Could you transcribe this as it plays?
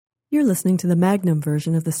You're listening to the Magnum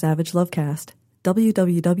version of the Savage Lovecast.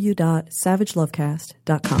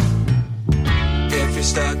 www.savagelovecast.com. If you're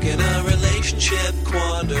stuck in a relationship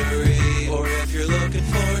quandary, or if you're looking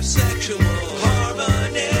for sexual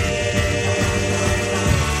harmony,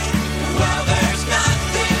 well, there's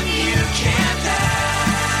nothing you can't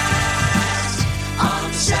ask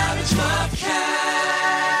on the Savage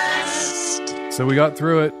Lovecast. So we got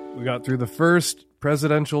through it. We got through the first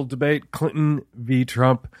presidential debate, Clinton v.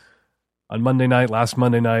 Trump, on Monday night, last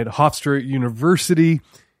Monday night, Hofstra University.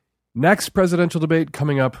 Next presidential debate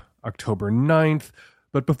coming up October 9th.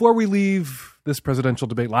 But before we leave this presidential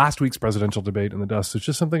debate, last week's presidential debate in the dust, it's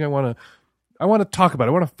just something I want to talk about.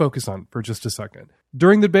 I want to focus on for just a second.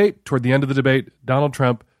 During the debate, toward the end of the debate, Donald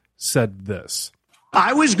Trump said this.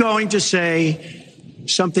 I was going to say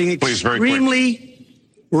something extremely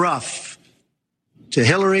rough to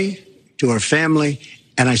Hillary, to her family,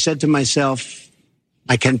 and I said to myself,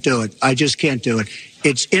 I can't do it. I just can't do it.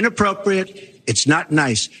 It's inappropriate. It's not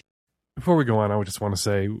nice. Before we go on, I just want to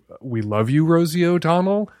say we love you, Rosie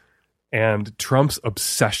O'Donnell. And Trump's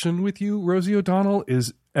obsession with you, Rosie O'Donnell,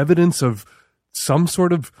 is evidence of some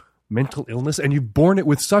sort of mental illness. And you've borne it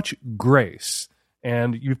with such grace.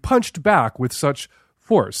 And you've punched back with such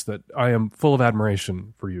force that I am full of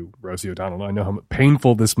admiration for you, Rosie O'Donnell. I know how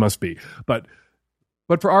painful this must be. But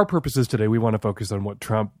for our purposes today, we want to focus on what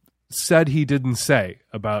Trump said he didn't say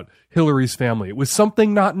about Hillary's family. It was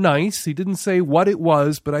something not nice. He didn't say what it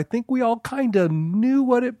was, but I think we all kind of knew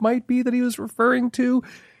what it might be that he was referring to.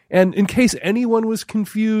 And in case anyone was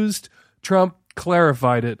confused, Trump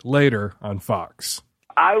clarified it later on Fox.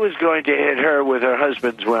 I was going to hit her with her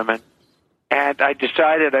husband's women, and I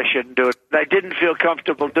decided I shouldn't do it. I didn't feel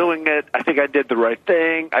comfortable doing it. I think I did the right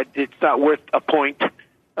thing. It's not worth a point.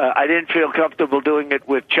 I didn't feel comfortable doing it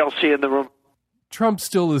with Chelsea in the room. Trump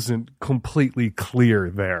still isn't completely clear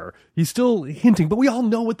there. He's still hinting, but we all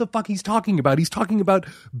know what the fuck he's talking about. He's talking about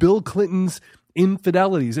Bill Clinton's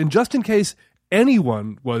infidelities. And just in case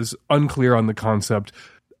anyone was unclear on the concept,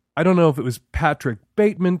 I don't know if it was Patrick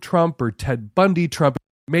Bateman Trump or Ted Bundy Trump,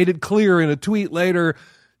 made it clear in a tweet later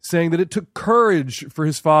saying that it took courage for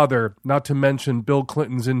his father not to mention Bill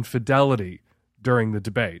Clinton's infidelity during the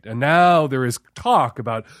debate. And now there is talk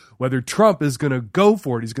about whether Trump is going to go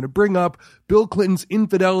for it. He's going to bring up Bill Clinton's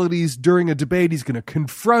infidelities during a debate. He's going to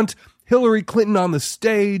confront Hillary Clinton on the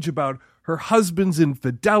stage about her husband's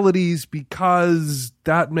infidelities because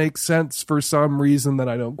that makes sense for some reason that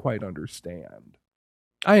I don't quite understand.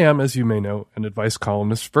 I am, as you may know, an advice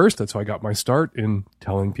columnist first. That's how I got my start in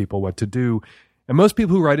telling people what to do. And most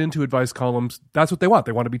people who write into advice columns, that's what they want.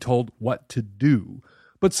 They want to be told what to do.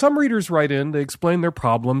 But some readers write in, they explain their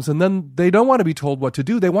problems, and then they don't want to be told what to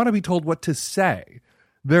do. They want to be told what to say.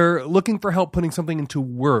 They're looking for help putting something into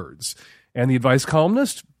words. And the advice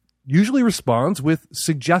columnist usually responds with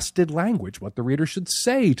suggested language, what the reader should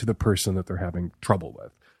say to the person that they're having trouble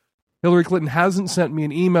with. Hillary Clinton hasn't sent me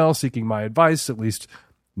an email seeking my advice, at least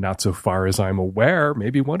not so far as I'm aware.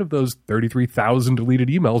 Maybe one of those 33,000 deleted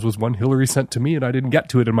emails was one Hillary sent to me and I didn't get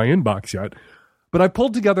to it in my inbox yet. But I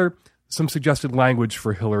pulled together some suggested language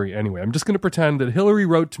for Hillary anyway. I'm just going to pretend that Hillary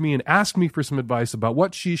wrote to me and asked me for some advice about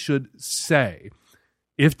what she should say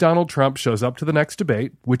if Donald Trump shows up to the next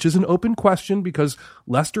debate, which is an open question because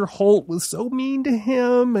Lester Holt was so mean to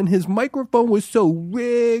him and his microphone was so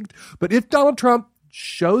rigged. But if Donald Trump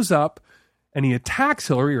shows up and he attacks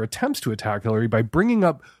Hillary or attempts to attack Hillary by bringing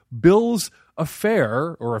up Bill's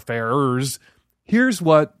affair or affairs, here's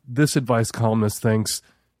what this advice columnist thinks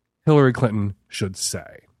Hillary Clinton should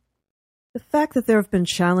say. The fact that there have been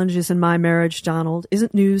challenges in my marriage, Donald,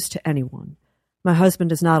 isn't news to anyone. My husband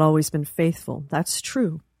has not always been faithful. That's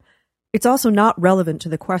true. It's also not relevant to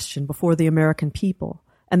the question before the American people.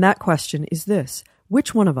 And that question is this: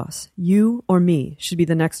 which one of us, you or me, should be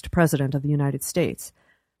the next president of the United States?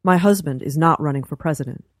 My husband is not running for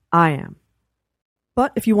president. I am.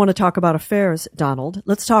 But if you want to talk about affairs, Donald,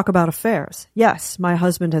 let's talk about affairs. Yes, my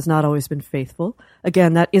husband has not always been faithful.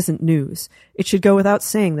 Again, that isn't news. It should go without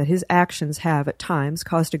saying that his actions have, at times,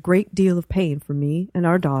 caused a great deal of pain for me and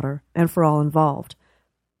our daughter, and for all involved.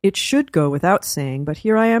 It should go without saying, but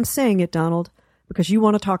here I am saying it, Donald, because you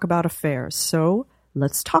want to talk about affairs. So,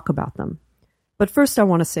 let's talk about them. But first I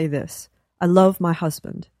want to say this. I love my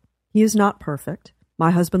husband. He is not perfect.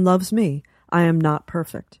 My husband loves me. I am not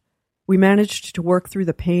perfect. We managed to work through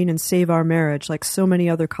the pain and save our marriage like so many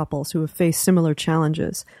other couples who have faced similar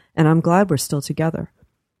challenges, and I'm glad we're still together.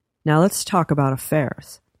 Now let's talk about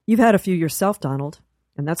affairs. You've had a few yourself, Donald,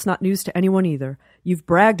 and that's not news to anyone either. You've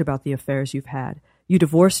bragged about the affairs you've had. You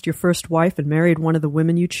divorced your first wife and married one of the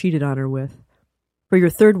women you cheated on her with. For your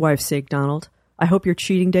third wife's sake, Donald, I hope your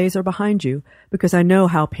cheating days are behind you, because I know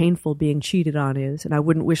how painful being cheated on is, and I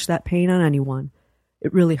wouldn't wish that pain on anyone.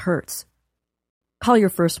 It really hurts. Call your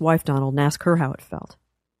first wife, Donald, and ask her how it felt.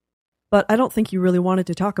 But I don't think you really wanted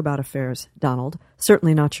to talk about affairs, Donald,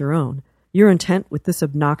 certainly not your own. Your intent with this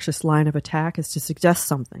obnoxious line of attack is to suggest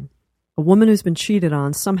something. A woman who's been cheated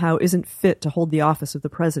on somehow isn't fit to hold the office of the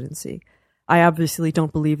presidency. I obviously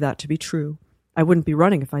don't believe that to be true. I wouldn't be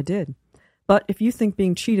running if I did. But if you think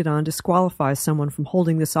being cheated on disqualifies someone from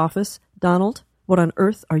holding this office, Donald, what on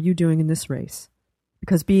earth are you doing in this race?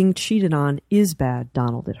 Because being cheated on is bad,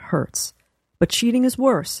 Donald. It hurts. But cheating is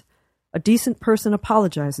worse. A decent person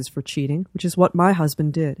apologizes for cheating, which is what my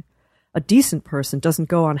husband did. A decent person doesn't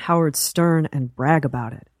go on Howard Stern and brag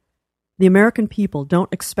about it. The American people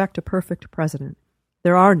don't expect a perfect president.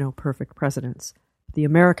 There are no perfect presidents. The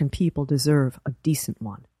American people deserve a decent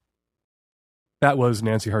one. That was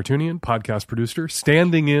Nancy Hartunian, podcast producer,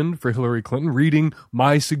 standing in for Hillary Clinton, reading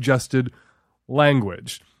my suggested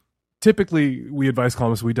language. Typically, we advise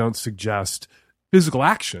columnists we don't suggest physical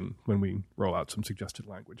action when we roll out some suggested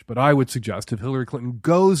language. But I would suggest if Hillary Clinton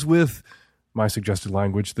goes with my suggested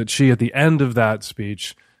language, that she, at the end of that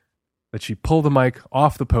speech, that she pull the mic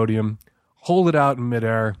off the podium, hold it out in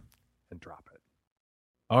midair, and drop it.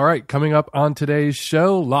 All right, coming up on today's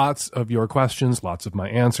show, lots of your questions, lots of my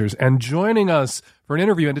answers, and joining us for an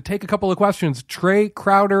interview and to take a couple of questions, Trey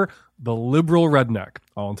Crowder, the liberal redneck,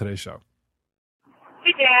 all on today's show.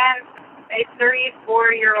 Hey, Dan. A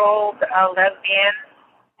 34-year-old lesbian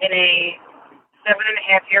in a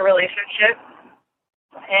 7.5-year relationship,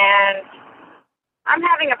 and I'm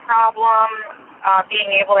having a problem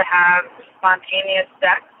being able to have spontaneous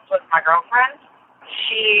sex with my girlfriend.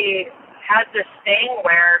 She has this thing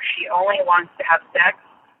where she only wants to have sex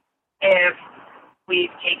if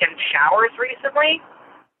we've taken showers recently.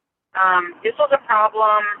 This was a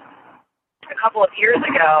problem a couple of years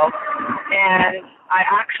ago, and I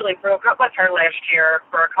actually broke up with her last year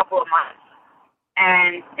for a couple of months,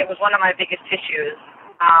 and it was one of my biggest issues.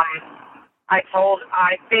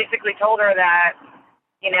 I basically told her that,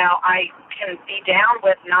 I can be down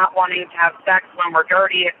with not wanting to have sex when we're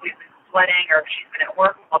dirty, if we've been sweating or if she's been at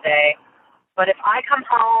work all day. But if I come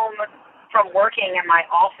home from working in my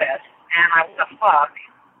office and I want to fuck,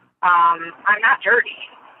 I'm not dirty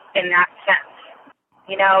in that sense.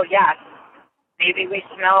 Yes, maybe we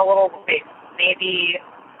smell a little bit. Maybe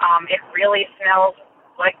it really smells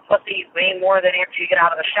like pussy way more than after you get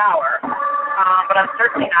out of the shower. But I'm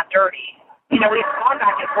certainly not dirty. We've gone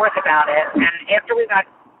back and forth about it, and after we got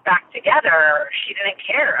back together, she didn't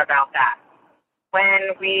care about that.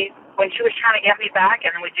 When she was trying to get me back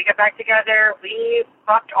and we did get back together, we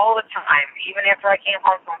fucked all the time, even after I came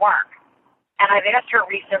home from work. And I've asked her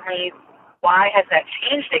recently, why has that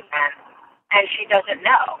changed again? And she doesn't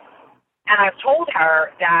know. And I've told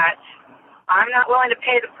her that I'm not willing to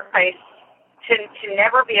pay the price to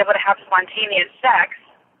never be able to have spontaneous sex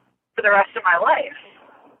for the rest of my life.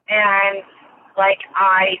 And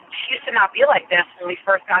she used to not be like this when we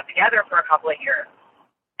first got together for a couple of years.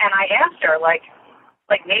 And I asked her,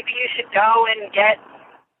 maybe you should go and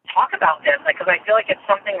talk about this, because I feel like it's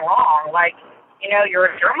something wrong. You're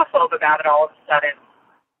a germaphobe about it all of a sudden.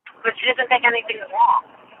 But she doesn't think anything's wrong.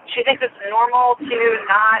 She thinks it's normal to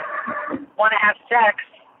not want to have sex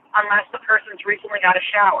unless the person's recently got a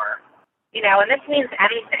shower. And this means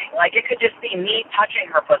anything. It could just be me touching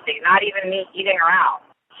her pussy, not even me eating her out.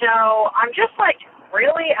 So I'm just,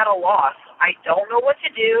 really at a loss. I don't know what to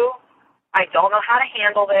do. I don't know how to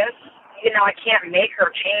handle this. I can't make her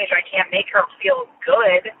change. I can't make her feel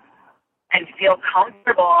good and feel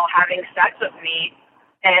comfortable having sex with me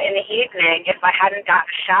in the evening if I hadn't got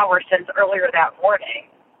a shower since earlier that morning.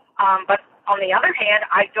 But on the other hand,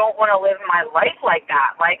 I don't want to live my life like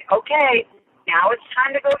that. Okay, now it's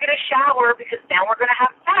time to go get a shower because now we're going to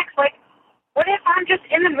have sex. What if I'm just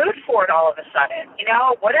in the mood for it all of a sudden?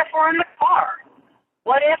 What if we're in the car?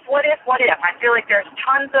 What if? I feel like there's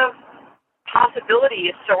tons of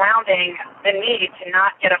possibilities surrounding the need to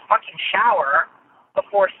not get a fucking shower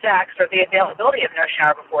before sex or the availability of no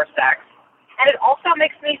shower before sex. And it also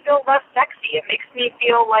makes me feel less sexy. It makes me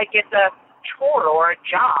feel like it's a chore or a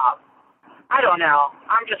job. I don't know.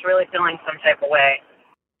 I'm just really feeling some type of way.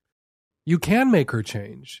 You can make her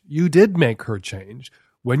change. You did make her change.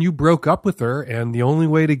 When you broke up with her, and the only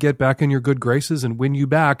way to get back in your good graces and win you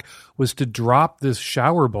back was to drop this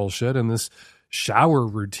shower bullshit and this shower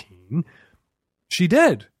routine, she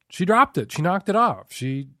did. She dropped it. She knocked it off.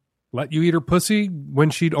 She let you eat her pussy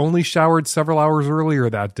when she'd only showered several hours earlier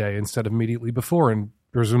that day instead of immediately before, and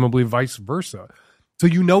presumably vice versa. So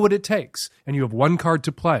you know what it takes, and you have one card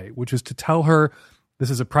to play, which is to tell her This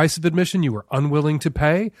is a price of admission you were unwilling to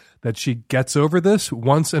pay, that she gets over this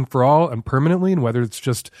once and for all and permanently, and whether it's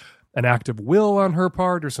just an act of will on her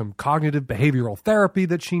part or some cognitive behavioral therapy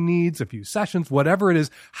that she needs, a few sessions, whatever it is,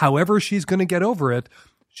 however she's going to get over it,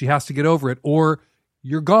 she has to get over it, or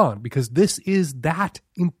you're gone, because this is that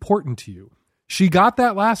important to you. She got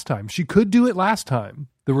that last time. She could do it last time.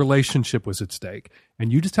 The relationship was at stake.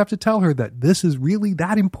 And you just have to tell her that this is really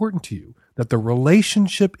that important to you, that the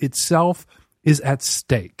relationship itself is at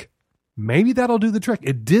stake. Maybe that'll do the trick.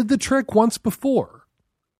 It did the trick once before.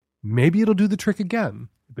 Maybe it'll do the trick again.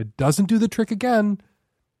 If it doesn't do the trick again,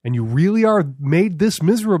 and you really are made this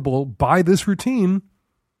miserable by this routine,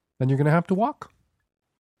 then you're going to have to walk.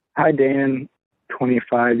 Hi, Dan.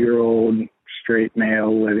 25-year-old straight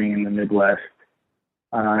male living in the Midwest.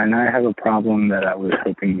 And I have a problem that I was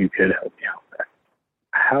hoping you could help me out with.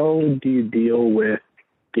 How do you deal with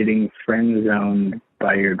getting friend zoned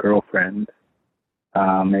by your girlfriend?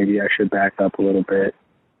 Maybe I should back up a little bit.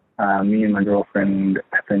 Me and my girlfriend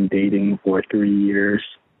have been dating for 3 years.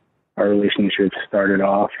 Our relationship started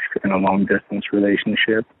off in a long-distance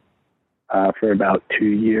relationship for about 2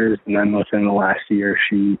 years. And then within the last year,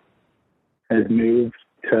 she has moved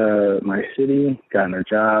to my city, gotten a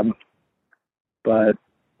job. But,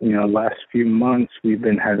 last few months, we've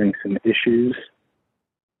been having some issues.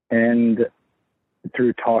 And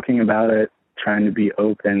through talking about it, trying to be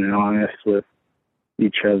open and honest with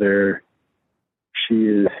each other, she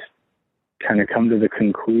has kind of come to the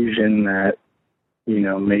conclusion that,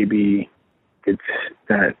 maybe it's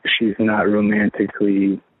that she's not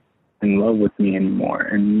romantically in love with me anymore.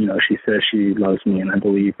 And, she says she loves me and I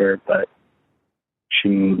believe her, but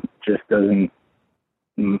she just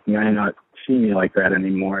may not see me like that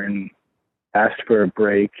anymore, and asked for a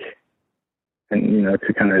break and,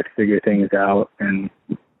 to kind of figure things out. And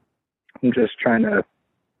I'm just trying to,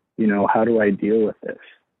 how do I deal with this?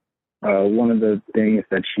 One of the things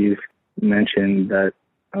that she's mentioned that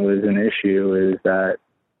was an issue is that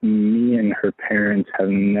me and her parents have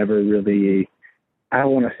never really, I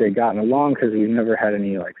don't want to say gotten along, because we've never had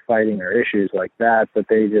any fighting or issues like that, but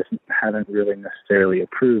they just haven't really necessarily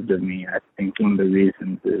approved of me. I think one of the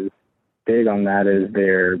reasons is big on that is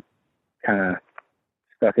they're kind of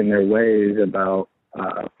stuck in their ways about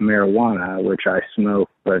marijuana, which I smoke,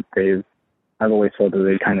 but I've always felt that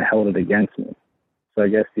they kind of held it against me. So I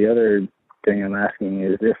guess the other thing I'm asking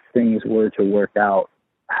is, if things were to work out,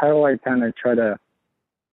 how do I kind of try to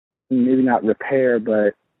maybe not repair,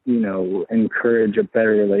 but, encourage a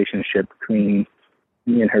better relationship between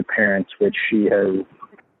me and her parents, which she has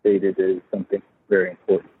stated is something very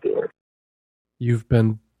important to her. You've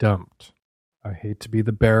been dumped. I hate to be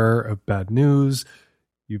the bearer of bad news.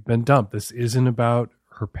 You've been dumped. This isn't about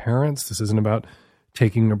her parents. This isn't about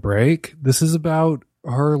taking a break. This is about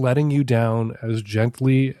her letting you down as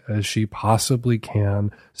gently as she possibly can.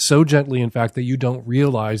 So gently, in fact, that you don't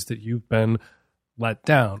realize that you've been let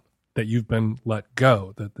down, that you've been let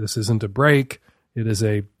go, that this isn't a break. It is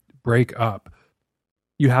a break up.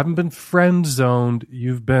 You haven't been friend zoned.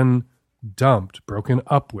 You've been dumped, broken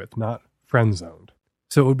up with, not friend zoned.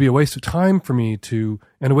 So it would be a waste of time for me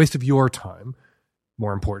and a waste of your time,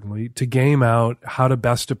 more importantly, to game out how to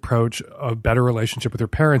best approach a better relationship with your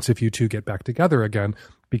parents if you two get back together again,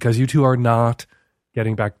 because you two are not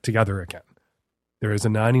getting back together again. There is a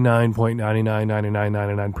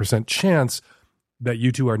 99.999999% chance that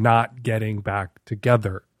you two are not getting back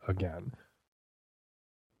together again.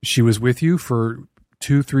 She was with you for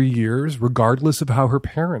 2-3 years, regardless of how her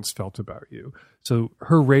parents felt about you. So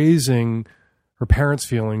her raising her parents'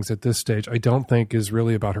 feelings at this stage, I don't think is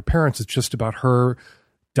really about her parents. It's just about her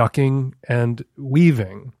ducking and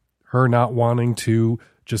weaving, her not wanting to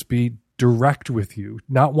just be direct with you,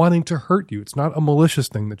 not wanting to hurt you. It's not a malicious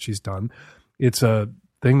thing that she's done. It's a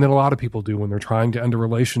thing that a lot of people do when they're trying to end a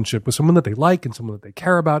relationship with someone that they like and someone that they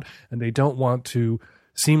care about, and they don't want to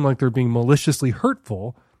seem like they're being maliciously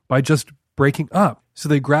hurtful by just breaking up. So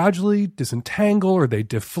they gradually disentangle, or they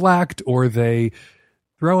deflect, or they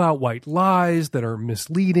throw out white lies that are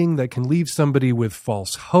misleading, that can leave somebody with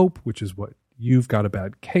false hope, which is what you've got a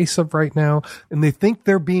bad case of right now. And they think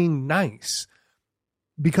they're being nice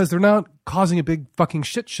because they're not causing a big fucking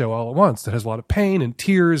shit show all at once that has a lot of pain and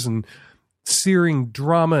tears and searing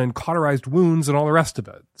drama and cauterized wounds and all the rest of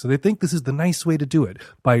it. So they think this is the nice way to do it,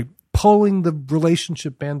 by pulling the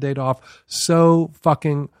relationship Band-Aid off so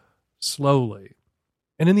fucking slowly.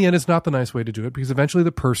 And in the end, it's not the nice way to do it, because eventually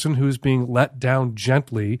the person who's being let down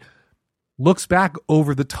gently looks back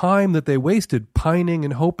over the time that they wasted pining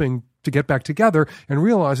and hoping to get back together and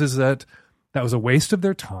realizes that that was a waste of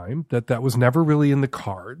their time, that that was never really in the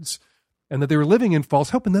cards, and that they were living in false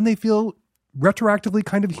hope. And then they feel retroactively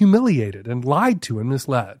kind of humiliated and lied to and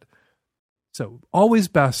misled. So always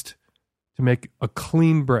best to make a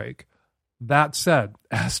clean break. That said,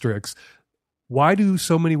 asterisk, why do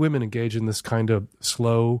so many women engage in this kind of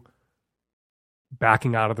slow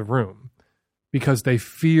backing out of the room? Because they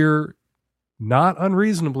fear, not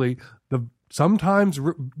unreasonably, the sometimes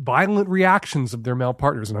violent reactions of their male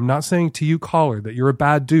partners. And I'm not saying to you, caller, that you're a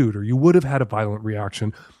bad dude or you would have had a violent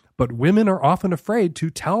reaction, but women are often afraid to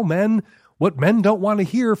tell men what men don't want to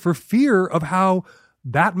hear for fear of how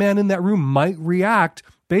that man in that room might react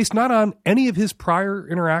based not on any of his prior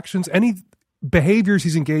interactions, any behaviors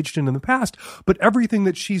he's engaged in the past, but everything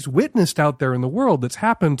that she's witnessed out there in the world that's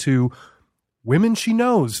happened to women she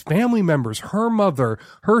knows, family members, her mother,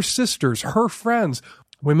 her sisters, her friends,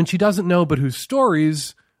 women she doesn't know, but whose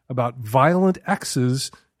stories about violent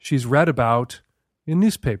exes she's read about in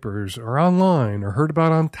newspapers or online or heard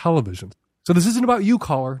about on television. So this isn't about you,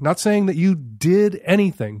 caller. Not saying that you did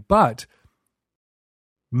anything, but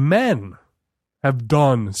men have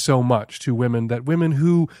done so much to women that women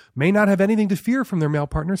who may not have anything to fear from their male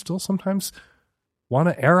partners still sometimes want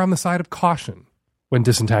to err on the side of caution when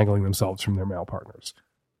disentangling themselves from their male partners.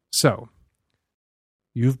 So,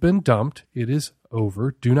 you've been dumped. It is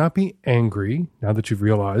over. Do not be angry now that you've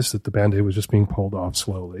realized that the Band-Aid was just being pulled off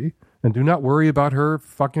slowly. And do not worry about her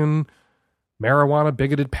fucking marijuana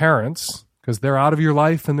bigoted parents, because they're out of your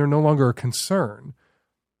life and they're no longer a concern.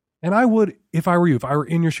 And I would, if I were you, if I were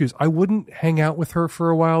in your shoes, I wouldn't hang out with her for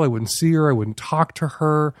a while. I wouldn't see her. I wouldn't talk to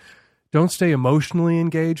her. Don't stay emotionally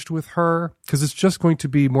engaged with her, because it's just going to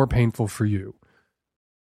be more painful for you.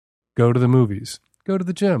 Go to the movies. Go to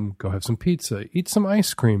the gym. Go have some pizza. Eat some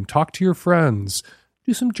ice cream. Talk to your friends.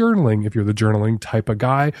 Do some journaling if you're the journaling type of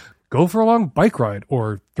guy. Go for a long bike ride,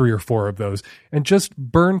 or 3 or 4 of those, and just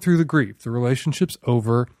burn through the grief. The relationship's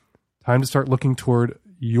over. Time to start looking toward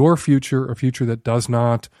your future, a future that does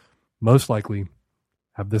not most likely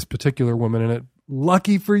have this particular woman in it.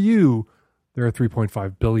 Lucky for you, there are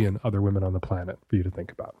 3.5 billion other women on the planet for you to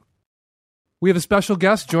think about. We have a special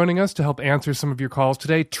guest joining us to help answer some of your calls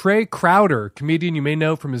today. Trey Crowder, comedian you may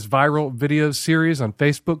know from his viral video series on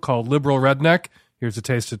Facebook called Liberal Redneck. Here's a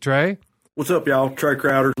taste of Trey. What's up, y'all? Trey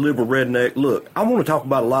Crowder, Liberal Redneck. Look, I want to talk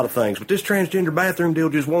about a lot of things, but this transgender bathroom deal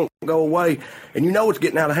just won't go away. And you know it's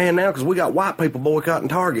getting out of hand now because we got white people boycotting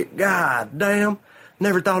Target. God damn.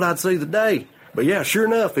 Never thought I'd see the day. But yeah, sure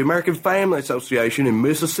enough, the American Family Association in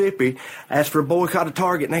Mississippi asked for a boycott of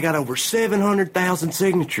Target, and they got over 700,000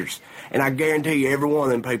 signatures. And I guarantee you, every one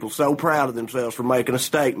of them people so proud of themselves for making a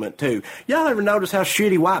statement, too. Y'all ever notice how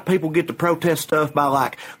shitty white people get to protest stuff by,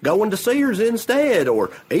 like, going to Sears instead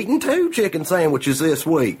or eating 2 chicken sandwiches this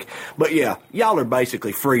week? But yeah, y'all are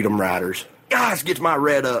basically freedom riders. Gosh, gets my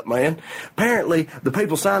red up, man. Apparently, the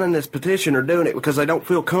people signing this petition are doing it because they don't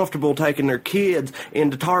feel comfortable taking their kids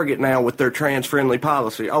into Target now with their trans-friendly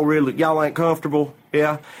policy. Oh, really? Y'all ain't comfortable?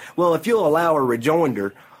 Yeah? Well, if you'll allow a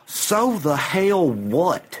rejoinder, so the hell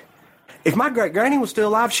what? If my great-granny was still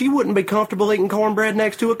alive, she wouldn't be comfortable eating cornbread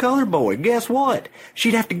next to a colored boy. Guess what?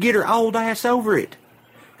 She'd have to get her old ass over it.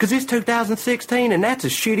 Because it's 2016, and that's a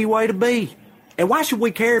shitty way to be. And why should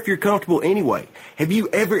we care if you're comfortable anyway? Have you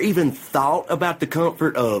ever even thought about the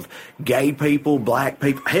comfort of gay people, black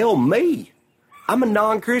people? Hell, me. I'm a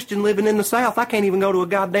non-Christian living in the South. I can't even go to a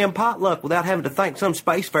goddamn potluck without having to thank some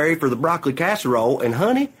space fairy for the broccoli casserole. And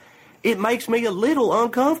honey, it makes me a little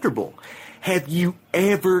uncomfortable. Have you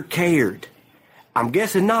ever cared? I'm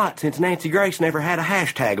guessing not, since Nancy Grace never had a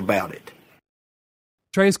hashtag about it.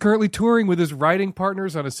 Trey is currently touring with his writing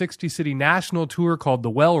partners on a 60-city national tour called the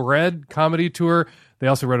Well Read Comedy Tour. They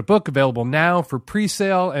also wrote a book available now for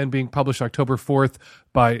pre-sale and being published October 4th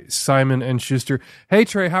by Simon & Schuster. Hey,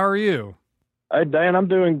 Trey, how are you? Hey, Dan, I'm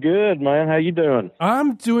doing good, man. How you doing?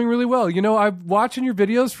 I'm doing really well. You know, I've watching your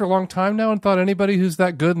videos for a long time now and thought anybody who's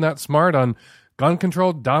that good and that smart on gun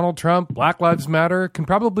control, Donald Trump, Black Lives Matter can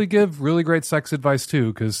probably give really great sex advice,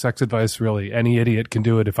 too, because sex advice, really, any idiot can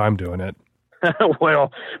do it if I'm doing it.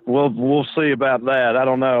 Well, we'll see about that. I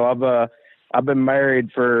don't know. I've been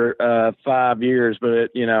married for 5 years,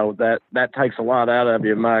 but that takes a lot out of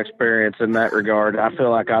you. In my experience in that regard, I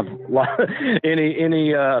feel like I've I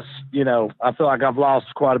feel like I've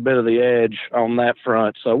lost quite a bit of the edge on that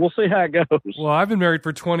front. So we'll see how it goes. Well, I've been married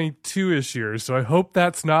for 22-ish years, so I hope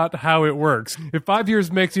that's not how it works. If 5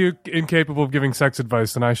 years makes you incapable of giving sex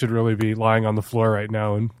advice, then I should really be lying on the floor right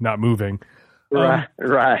now and not moving. Right.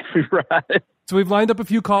 So we've lined up a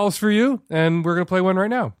few calls for you, and we're going to play one right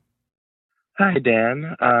now. Hi,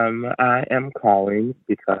 Dan. I am calling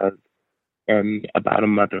because in about a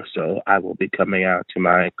month or so, I will be coming out to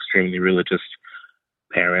my extremely religious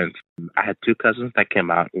parents. I had 2 cousins that came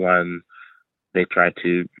out. One they tried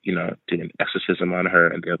to, do an exorcism on her,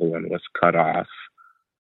 and the other one was cut off.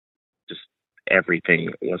 Just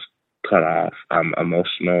everything was cut off.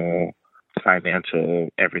 Emotional, financial,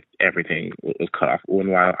 everything was cut off.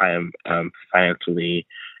 While I am financially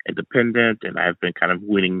independent, and I've been kind of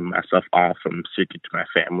weaning myself off from speaking to my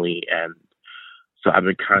family, and so I've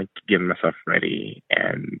been kind of getting myself ready,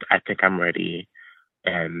 and I think I'm ready,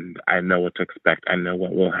 and I know what to expect. I know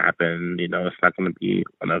what will happen. It's not going to be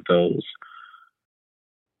one of those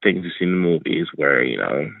things you see in the movies where,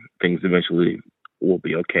 things eventually will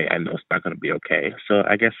be okay. I know it's not going to be okay. So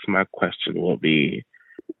I guess my question will be,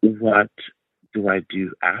 what do I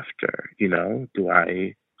do after?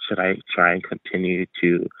 Should I try and continue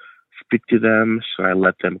to speak to them? Should I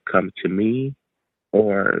let them come to me?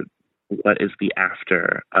 Or what is the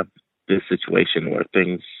after of this situation where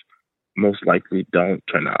things most likely don't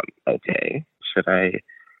turn out okay? Should I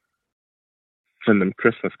send them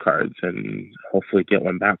Christmas cards and hopefully get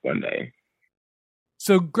one back one day?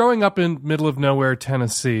 So growing up in middle of nowhere,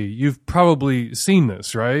 Tennessee, you've probably seen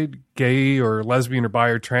this, right? Gay or lesbian or bi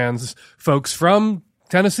or trans folks from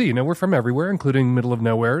Tennessee, we're from everywhere, including middle of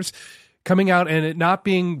nowheres, coming out and it not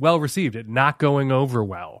being well received, it not going over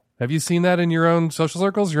well. Have you seen that in your own social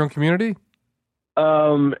circles, your own community?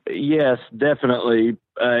 Yes, definitely.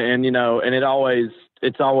 And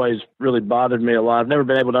it's always really bothered me a lot. I've never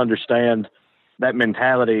been able to understand that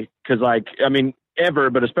mentality because, ever,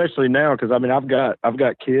 but especially now, because I've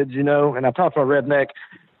got kids, and I talk to my redneck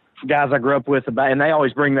guys I grew up with about, and they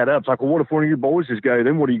always bring that up. It's like, well, what if one of your boys is gay?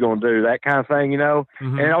 Then what are you going to do? That kind of thing,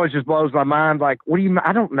 Mm-hmm. And it always just blows my mind. Like, what do you?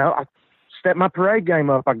 I don't know. I step my parade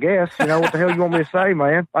game up, I guess. What the hell you want me to say,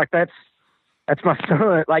 man? Like that's my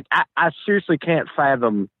son. Like I seriously can't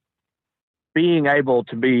fathom being able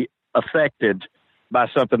to be affected by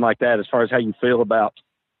something like that. As far as how you feel about,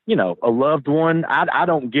 a loved one, I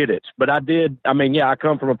don't get it. But I did. I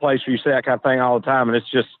come from a place where you say that kind of thing all the time, and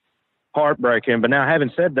it's just heartbreaking. But now,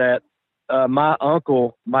 having said that, my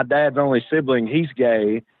uncle, my dad's only sibling, he's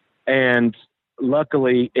gay, and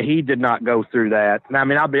luckily he did not go through that.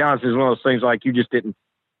 And I'll be honest, it's one of those things like you just didn't,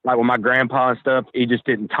 like with my grandpa and stuff, he just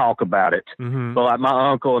didn't talk about it. Mm-hmm. But like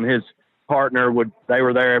my uncle and his partner they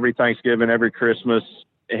were there every Thanksgiving, every Christmas.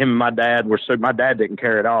 Him and my dad my dad didn't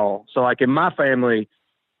care at all. So like in my family,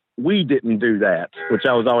 we didn't do that, which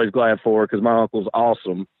I was always glad for because my uncle's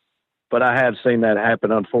awesome. But I have seen that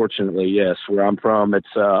happen, unfortunately, yes. Where I'm from, it's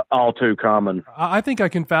all too common. I think I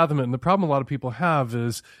can fathom it. And the problem a lot of people have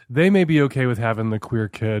is they may be okay with having the queer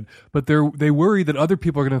kid, but they worry that other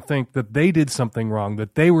people are going to think that they did something wrong,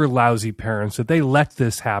 that they were lousy parents, that they let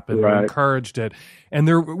this happen, right, or encouraged it. And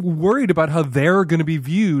they're worried about how they're going to be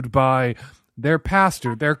viewed by their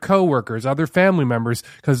pastor, their coworkers, other family members,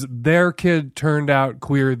 because their kid turned out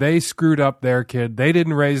queer. They screwed up their kid. They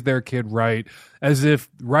didn't raise their kid right, as if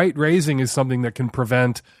right raising is something that can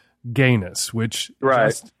prevent gayness, which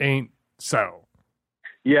just ain't so.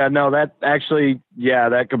 Yeah, no, that actually,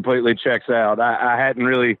 that completely checks out. I hadn't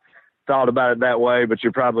really thought about it that way, but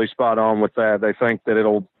you're probably spot on with that. They think that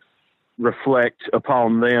it'll reflect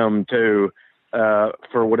upon them too.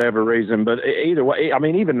 For whatever reason, but either way,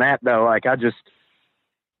 even that though, like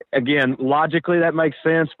again, logically that makes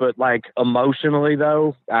sense, but like emotionally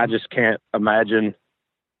though, I just can't imagine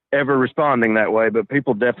ever responding that way, but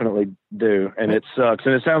people definitely do. And it sucks.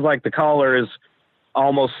 And it sounds like the caller is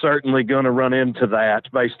almost certainly going to run into that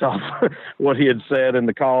based off what he had said in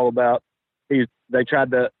the call about they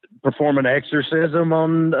tried to perform an exorcism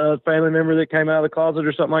on a family member that came out of the closet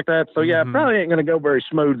or something like that. So yeah, it probably ain't going to go very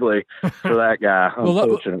smoothly for that guy,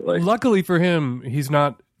 unfortunately. Luckily for him, he's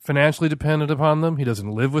not financially dependent upon them. He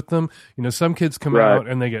doesn't live with them. Some kids come out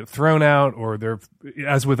and they get thrown out, or they're,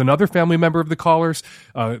 as with another family member of the callers,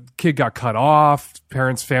 kid got cut off,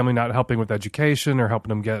 parents, family not helping with education or helping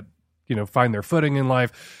them get, find their footing in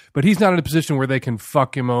life. But he's not in a position where they can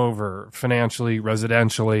fuck him over financially,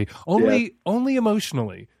 residentially, only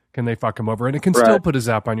emotionally can they fuck him over. And it can still put a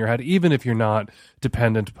zap on your head, even if you're not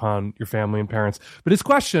dependent upon your family and parents. But his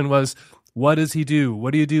question was, what does he do?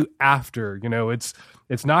 What do you do after?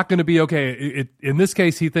 It's not going to be okay. In this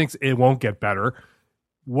case, he thinks it won't get better.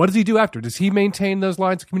 What does he do after? Does he maintain those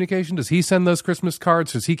lines of communication? Does he send those Christmas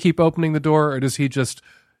cards? Does he keep opening the door, or does he just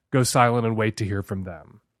go silent and wait to hear from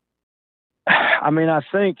them? I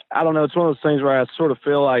think, I don't know, it's one of those things where I sort of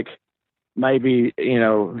feel like maybe,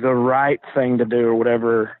 the right thing to do or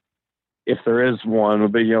whatever, if there is one,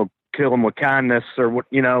 would be, kill them with kindness or what,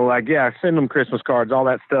 send them Christmas cards, all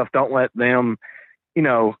that stuff. Don't let them,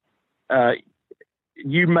 you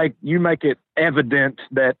make it evident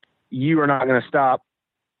that you are not going to stop,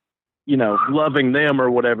 loving them or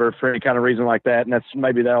whatever for any kind of reason like that. And that's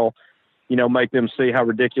maybe they'll make them see how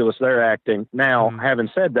ridiculous they're acting. Now, having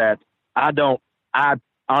said that, I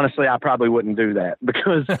honestly, I probably wouldn't do that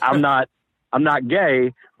because I'm not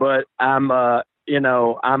gay, but I'm a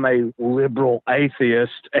liberal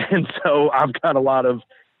atheist. And so I've got a lot of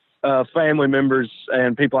family members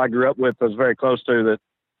and people I grew up with, I was very close to, that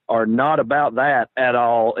are not about that at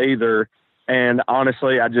all either. And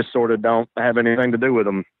honestly, I just sort of don't have anything to do with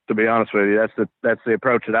them, to be honest with you. That's the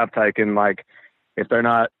approach that I've taken. Like, if they're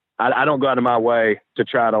not, I don't go out of my way to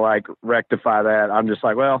try to like rectify that. I'm just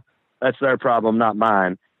like, well, that's their problem, not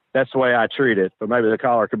mine. That's the way I treat it. But maybe the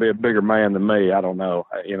caller could be a bigger man than me. I don't know.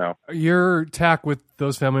 Your tack with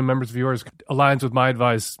those family members of yours aligns with my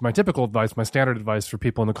advice, my typical advice, my standard advice for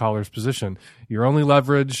people in the caller's position. Your only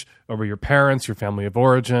leverage over your parents, your family of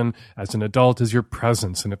origin, as an adult, is your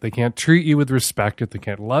presence. And if they can't treat you with respect, if they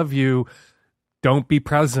can't love you, don't be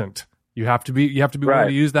present. You have to be willing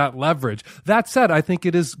to use that leverage. That said, I think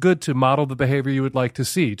it is good to model the behavior you would like to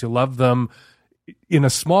see, to love them in a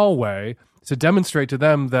small way, to demonstrate to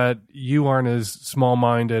them that you aren't as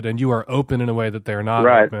small-minded and you are open in a way that they're not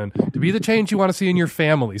open. To be the change you want to see in your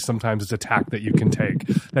family sometimes is a tack that you can take.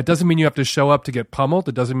 That doesn't mean you have to show up to get pummeled.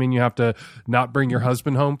 It doesn't mean you have to not bring your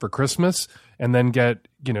husband home for Christmas and then get,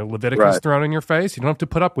 Leviticus thrown in your face. You don't have to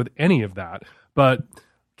put up with any of that. But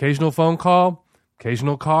occasional phone call,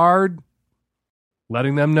 occasional card,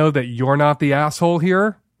 letting them know that you're not the asshole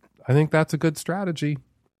here, I think that's a good strategy.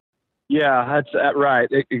 Yeah, that's right.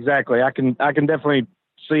 Exactly. I can definitely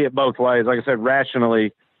see it both ways. Like I said,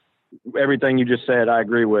 rationally, everything you just said, I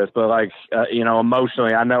agree with. But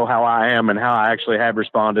emotionally, I know how I am and how I actually have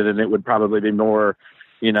responded, and it would probably be more,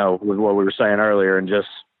 with what we were saying earlier, and just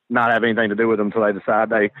not have anything to do with them until they decide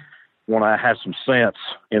they want to have some sense,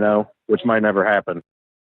 which may never happen.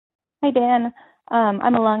 Hi, Dan.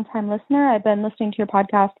 I'm a long-time listener. I've been listening to your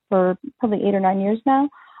podcast for probably 8 or 9 years now.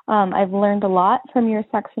 I've learned a lot from your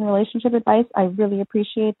sex and relationship advice. I really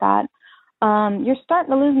appreciate that. You're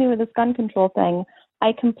starting to lose me with this gun control thing.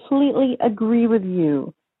 I completely agree with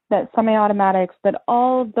you that semi-automatics, that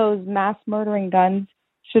all of those mass murdering guns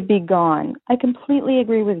should be gone. I completely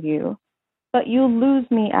agree with you. But you lose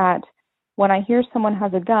me at, when I hear someone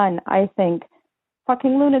has a gun, I think,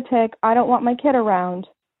 fucking lunatic, I don't want my kid around.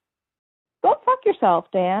 Go fuck yourself,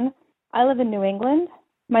 Dan. I live in New England.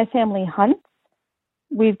 My family hunts.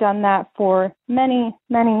 We've done that for many,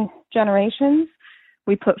 many generations.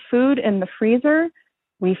 We put food in the freezer.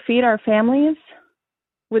 We feed our families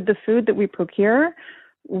with the food that we procure.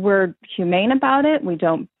 We're humane about it. We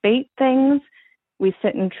don't bait things. We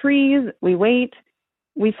sit in trees. We wait.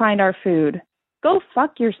 We find our food. Go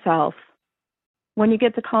fuck yourself. When you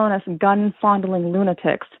get to calling us gun-fondling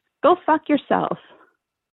lunatics, go fuck yourself.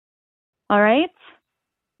 All right?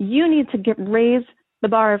 You need to raise the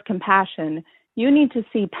bar of compassion. You need to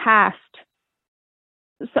see past.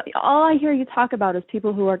 So all I hear you talk about is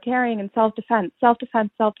people who are carrying in self-defense,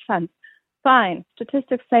 self-defense, self-defense. Fine.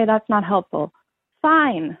 Statistics say that's not helpful.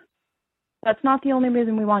 Fine. That's not the only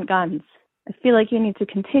reason we want guns. I feel like you need to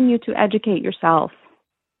continue to educate yourself.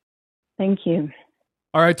 Thank you.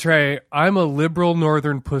 All right, Trey, I'm a liberal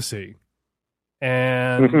northern pussy.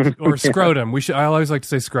 Or scrotum. I always like to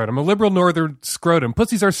say scrotum. A liberal northern scrotum.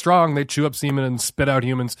 Pussies are strong. They chew up semen and spit out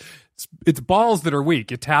humans. It's balls that are weak.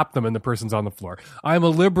 You tap them and the person's on the floor. I'm a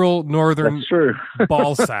liberal northern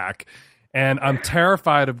ball sack. And I'm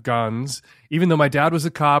terrified of guns, even though my dad was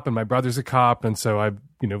a cop and my brother's a cop. And so I,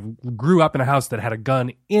 grew up in a house that had a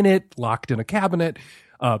gun in it, locked in a cabinet.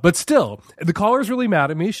 But still, the caller's really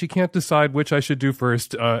mad at me. She can't decide which I should do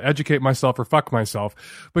first, educate myself or fuck myself.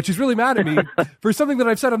 But she's really mad at me for something that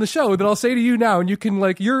I've said on the show that I'll say to you now. And you can,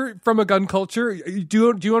 you're from a gun culture.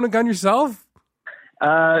 Do you own a gun yourself?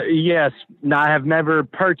 Yes. I have never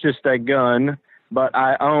purchased a gun, but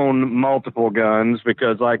I own multiple guns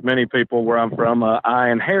because, like many people where I'm from,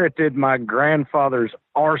 I inherited my grandfather's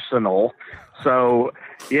arsenal. So,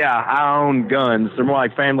 yeah, I own guns. They're more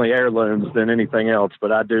like family heirlooms than anything else,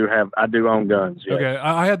 but I do own guns. Yes. Okay,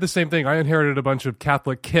 I had the same thing. I inherited a bunch of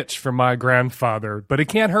Catholic kitsch from my grandfather, but it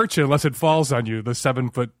can't hurt you unless it falls on you, the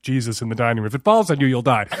 7-foot Jesus in the dining room. If it falls on you, you'll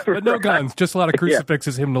die. But no guns, just a lot of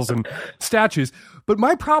crucifixes, hymnals, and statues. But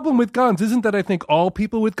my problem with guns isn't that I think all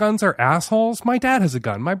people with guns are assholes. My dad has a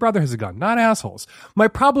gun. My brother has a gun. Not assholes. My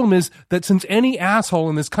problem is that since any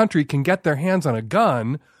asshole in this country can get their hands on a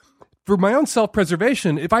gun, for my own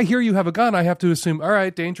self-preservation, if I hear you have a gun, I have to assume, all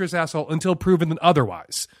right, dangerous asshole, until proven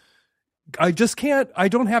otherwise. I just can't, I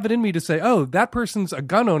don't have it in me to say, oh, that person's a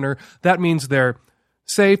gun owner. That means they're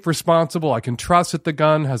safe, responsible. I can trust that the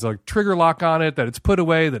gun has a trigger lock on it, that it's put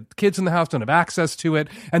away, that kids in the house don't have access to it.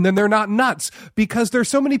 And then they're not nuts because there's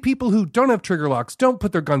so many people who don't have trigger locks, don't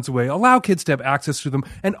put their guns away, allow kids to have access to them,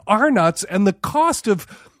 and are nuts. And the cost of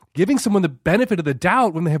giving someone the benefit of the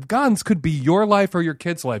doubt when they have guns could be your life or your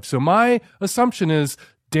kid's life. So my assumption is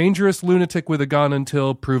dangerous lunatic with a gun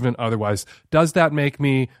until proven otherwise. Does that make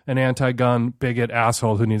me an anti-gun bigot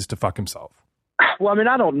asshole who needs to fuck himself? Well, I mean,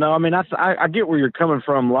 I don't know. I mean, I get where you're coming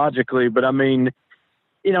from logically, but I mean,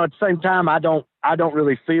 you know, at the same time, I don't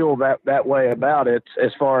really feel that way about it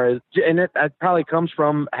as far as, and it probably comes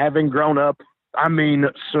from having grown up, I mean,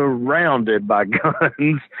 surrounded by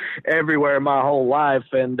guns everywhere my whole life,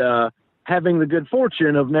 and having the good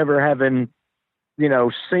fortune of never having, you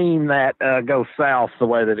know, seen that go south the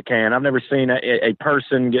way that it can. I've never seen a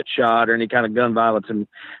person get shot or any kind of gun violence and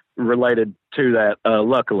related to that,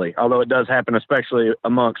 luckily, although it does happen, especially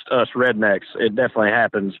amongst us rednecks. It definitely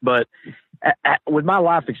happens. But with my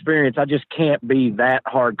life experience, I just can't be that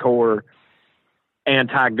hardcore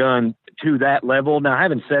anti-gun to that level. Now,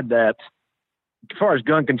 having said that, as far as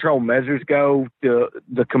gun control measures go,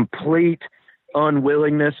 the complete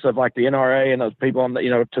unwillingness of like the NRA and those people on the, you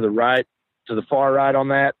know, to the right, to the far right on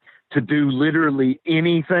that, to do literally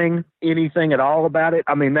anything at all about it.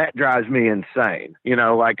 I mean, that drives me insane. You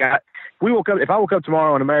know, like if I woke up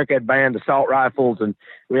tomorrow and America had banned assault rifles and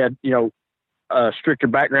we had, you know, stricter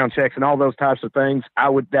background checks and all those types of things, I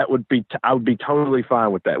would be totally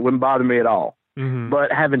fine with that. It wouldn't bother me at all. Mm-hmm.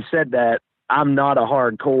 But having said that, I'm not a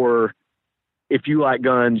hardcore, if you like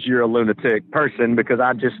guns, you're a lunatic person, because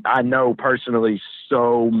I know personally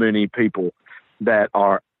so many people that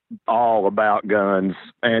are all about guns,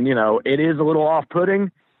 and you know, it is a little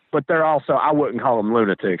off-putting, but they're also, I wouldn't call them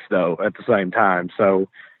lunatics though at the same time. So,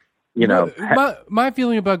 you know, my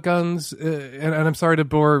feeling about guns, and I'm sorry to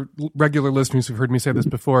bore regular listeners who've heard me say this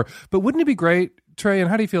before, but wouldn't it be great, Trey, and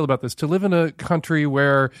how do you feel about this, to live in a country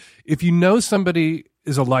where if you know somebody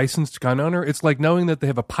is a licensed gun owner, it's like knowing that they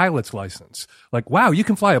have a pilot's license. Like, wow, you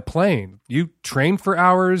can fly a plane. You trained for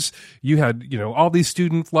hours. You had, you know, all these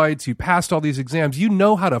student flights. You passed all these exams. You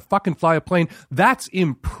know how to fucking fly a plane. That's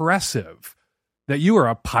impressive. That you are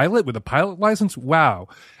a pilot with a pilot license? Wow.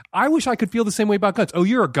 I wish I could feel the same way about guns. Oh,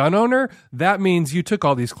 you're a gun owner? That means you took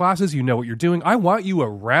all these classes. You know what you're doing. I want you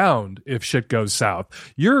around if shit goes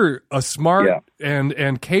south. You're a smart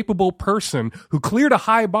and capable person who cleared a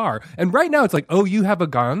high bar. And right now it's like, oh, you have a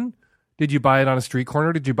gun? Did you buy it on a street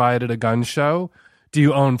corner? Did you buy it at a gun show? Do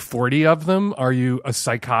you own 40 of them? Are you a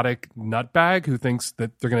psychotic nutbag who thinks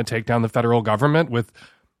that they're going to take down the federal government with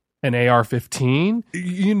an AR-15?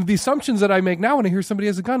 You know, the assumptions that I make now when I hear somebody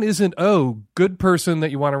has a gun isn't, oh, good person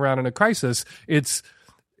that you want around in a crisis. It's,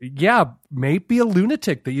 yeah, maybe a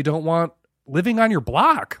lunatic that you don't want living on your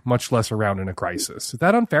block, much less around in a crisis. Is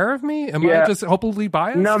that unfair of me? Am I just hopefully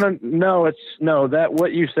biased? No, that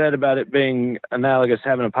what you said about it being analogous to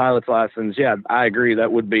having a pilot's license, yeah, I agree.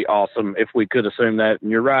 That would be awesome if we could assume that.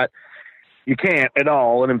 And you're right. You can't at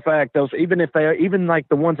all. And in fact, those, even like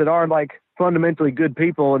the ones that are like fundamentally good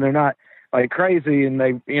people and they're not like crazy and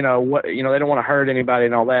they, they don't want to hurt anybody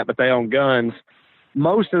and all that, but they own guns.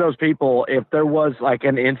 Most of those people, if there was like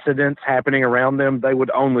an incident happening around them, they would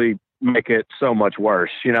only make it so much worse.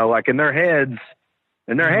 You know, like in their heads,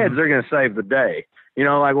 they're going to save the day. You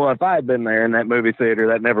know, like, well, if I had been there in that movie theater,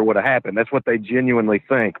 that never would have happened. That's what they genuinely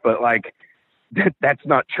think. But like, that's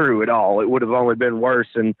not true at all. It would have only been worse.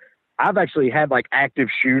 And I've actually had like active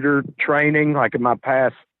shooter training, like in my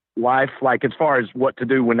past life, like as far as what to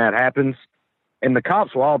do when that happens. And the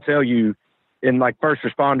cops will all tell you, in like first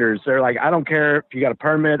responders, they're like, I don't care if you got a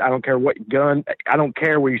permit, I don't care what gun, I don't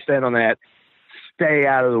care where you stand on that, stay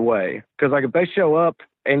out of the way. Because like if they show up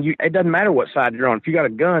and it doesn't matter what side you're on, if you got a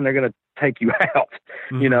gun, they're going to take you out.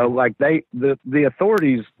 Mm-hmm. You know, like the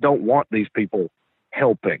authorities don't want these people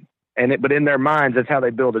helping. But in their minds, that's how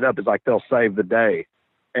they build it up. It's like they'll save the day.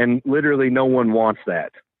 And literally no one wants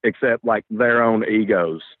that except like their own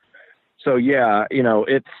egos. So yeah, you know,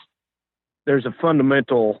 there's a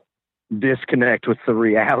fundamental disconnect with the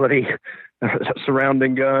reality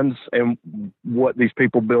surrounding guns and what these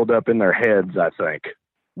people build up in their heads, I think.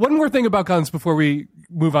 One more thing about guns before we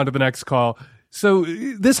move on to the next call. So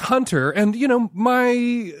this hunter, and you know,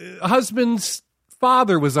 my husband's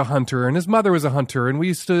father was a hunter and his mother was a hunter, and we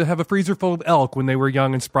used to have a freezer full of elk when they were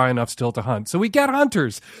young and spry enough still to hunt. So we get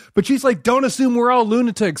hunters. But she's like, don't assume we're all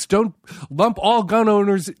lunatics. Don't lump all gun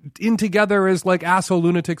owners in together as like asshole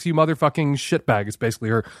lunatics, you motherfucking shitbag, is basically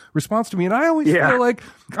her response to me. And I always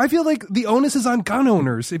feel like the onus is on gun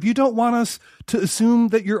owners. If you don't want us to assume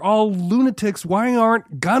that you're all lunatics, why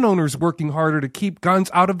aren't gun owners working harder to keep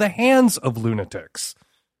guns out of the hands of lunatics?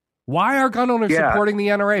 Why are gun owners supporting the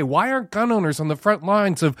NRA? Why aren't gun owners on the front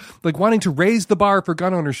lines of like wanting to raise the bar for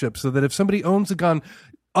gun ownership so that if somebody owns a gun,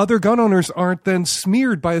 other gun owners aren't then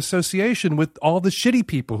smeared by association with all the shitty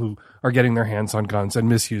people who are getting their hands on guns and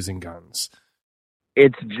misusing guns?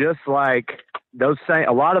 It's just like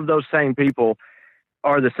a lot of those same people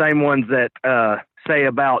are the same ones that say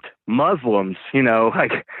about Muslims,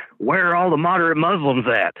 like, where are all the moderate Muslims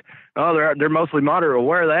at? Oh, they're mostly moderate. Well,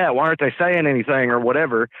 where are they at? Why aren't they saying anything or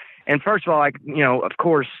whatever? And first of all, of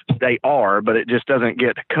course they are, but it just doesn't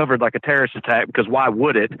get covered like a terrorist attack because why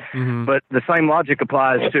would it? Mm-hmm. But the same logic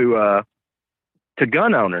applies to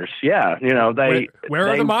gun owners. Yeah, where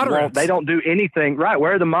are the moderates? They don't do anything right.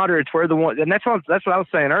 Where are the moderates? Where are the ones? And that's what I was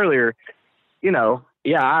saying earlier.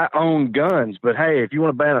 Yeah, I own guns, but hey, if you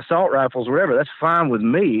want to ban assault rifles or whatever, that's fine with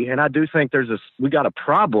me. And I do think we got a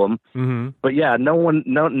problem. Mm-hmm. But yeah,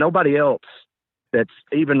 nobody else that's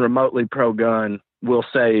even remotely pro-gun will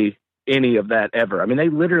say any of that ever. I mean, they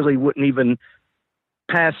literally wouldn't even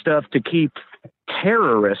pass stuff to keep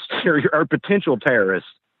terrorists or potential terrorists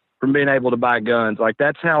from being able to buy guns. Like,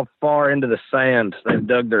 that's how far into the sand they've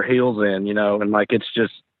dug their heels in, and like, it's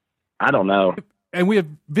just, I don't know. And we have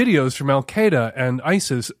videos from Al-Qaeda and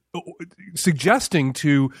ISIS suggesting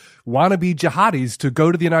to wannabe jihadis to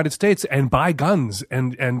go to the United States and buy guns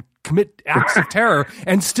and commit acts of terror.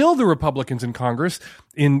 And still the Republicans in Congress,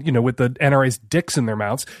 with the NRA's dicks in their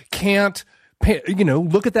mouths, can't,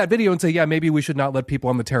 look at that video and say, yeah, maybe we should not let people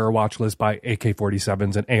on the terror watch list buy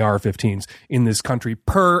AK-47s and AR-15s in this country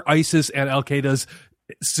per ISIS and Al-Qaeda's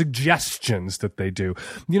suggestions that they do.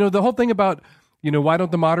 The whole thing about, why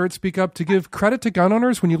don't the moderates speak up? To give credit to gun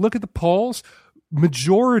owners, when you look at the polls,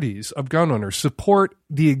 majorities of gun owners support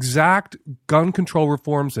the exact gun control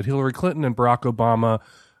reforms that Hillary Clinton and Barack Obama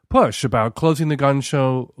push about closing the gun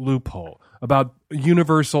show loophole, about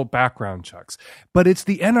universal background checks. But it's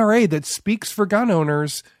the NRA that speaks for gun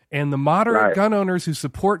owners, and the moderate gun owners who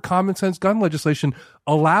support common sense gun legislation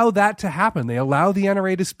allow that to happen. They allow the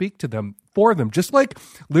NRA to speak to them, for them, just like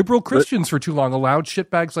liberal Christians for too long allowed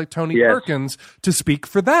shitbags like Tony Perkins to speak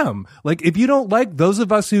for them. Like, if you don't like those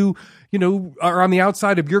of us who, are on the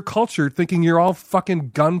outside of your culture thinking you're all fucking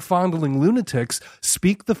gun-fondling lunatics,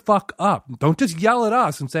 speak the fuck up. Don't just yell at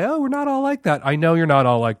us and say, oh, we're not all like that. I know you're not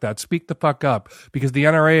all like that. Speak the fuck up, because the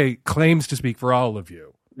NRA claims to speak for all of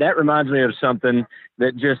you. That reminds me of something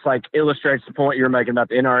that just like illustrates the point you're making about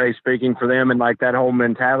the NRA speaking for them and like that whole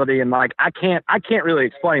mentality. And like, I can't really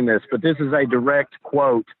explain this, but this is a direct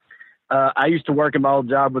quote. I used to work in my old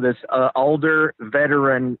job with this older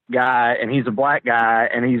veteran guy, and he's a black guy,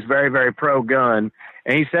 and he's very, very pro-gun.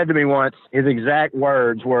 And he said to me once, his exact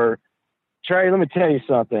words were, Trey, let me tell you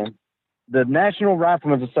something. The National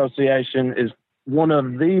Riflemen's Association is one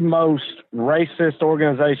of the most racist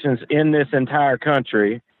organizations in this entire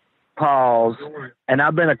country. Pause. And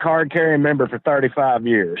I've been a card-carrying member for 35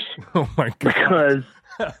 years. Oh, my God. Because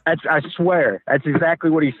I swear, that's exactly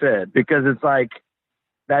what he said. Because it's like,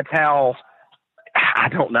 that's how, I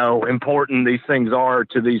don't know, important these things are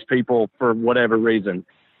to these people for whatever reason.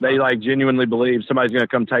 They, like, genuinely believe somebody's going to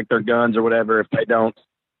come take their guns or whatever if they don't.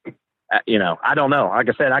 I don't know. Like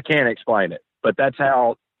I said, I can't explain it. But that's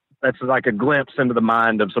like a glimpse into the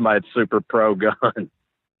mind of somebody that's super pro-gun.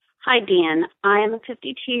 Hi, Dan. I am a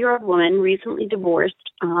 52-year-old woman, recently divorced.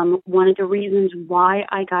 One of the reasons why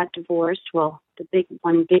I got divorced, well, the big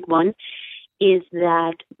one, is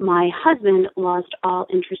that my husband lost all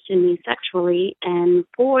interest in me sexually, and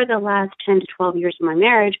for the last 10 to 12 years of my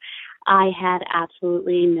marriage, I had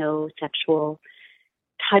absolutely no sexual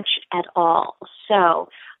touch at all. So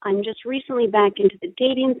I'm just recently back into the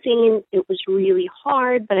dating scene. It was really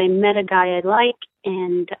hard, but I met a guy I like,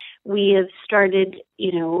 and we have started,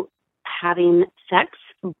 having sex.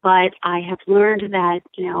 But I have learned that,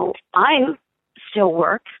 I still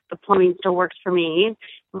work. The plumbing still works for me.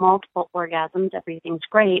 Multiple orgasms, everything's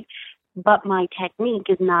great. But my technique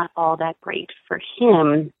is not all that great for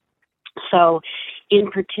him. So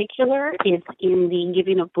in particular, it's in the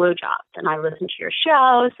giving of blowjobs. And I listen to your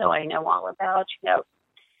show, so I know all about,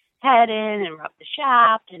 head in and rub the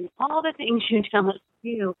shaft and all the things you tell us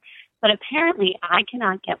to do. But apparently I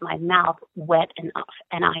cannot get my mouth wet enough,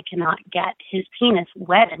 and I cannot get his penis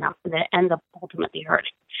wet enough that it ends up ultimately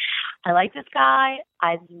hurting. I like this guy.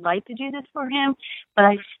 I'd like to do this for him, but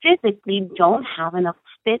I physically don't have enough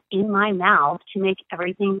spit in my mouth to make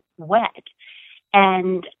everything wet.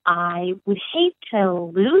 And I would hate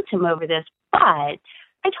to lose him over this, but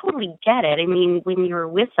I totally get it. I mean, when you're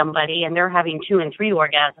with somebody and they're having 2 and 3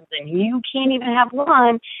 orgasms and you can't even have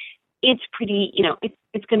one, it's pretty,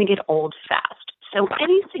 it's going to get old fast. So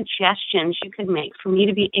any suggestions you could make for me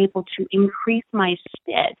to be able to increase my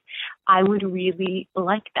spit I would really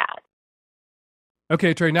like that.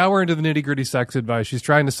 Okay, Trey, now we're into the nitty-gritty sex advice. She's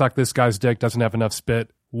trying to suck this guy's dick, doesn't have enough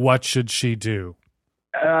spit. What should she do?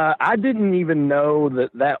 I didn't even know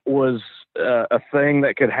that was a thing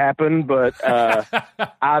that could happen, but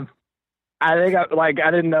I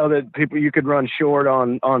didn't know that you could run short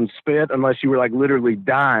on spit unless you were like literally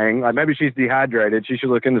dying. Like maybe she's dehydrated. She should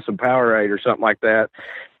look into some Powerade or something like that.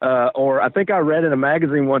 Or I think I read in a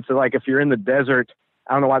magazine once that like if you're in the desert,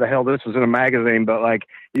 I don't know why the hell this was in a magazine, but like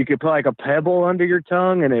you could put like a pebble under your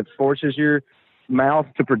tongue and it forces your mouth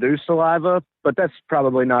to produce saliva. But that's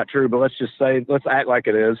probably not true. But let's act like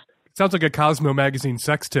it is. Sounds like a Cosmo magazine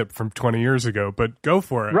sex tip from 20 years ago, but go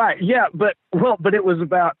for it. Right. Yeah. But it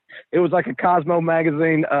was like a Cosmo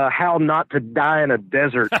magazine, how not to die in a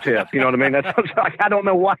desert tip. You know what I mean? That's like, I don't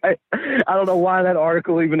know why that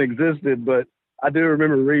article even existed, but I do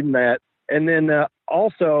remember reading that. And then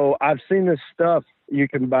also I've seen this stuff you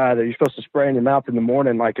can buy that you're supposed to spray in your mouth in the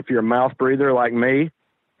morning. Like if you're a mouth breather like me,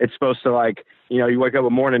 it's supposed to like, you wake up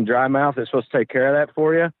with morning dry mouth. It's supposed to take care of that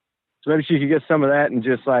for you. So maybe she could get some of that and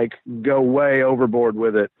just like go way overboard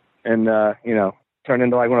with it and, turn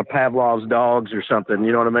into like one of Pavlov's dogs or something.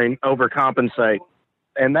 You know what I mean? Overcompensate.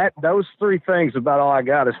 And those three things about all I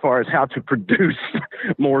got as far as how to produce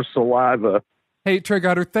more saliva. Hey, Trey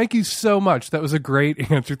Goddard, thank you so much. That was a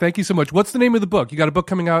great answer. Thank you so much. What's the name of the book? You got a book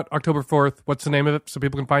coming out October 4th. What's the name of it so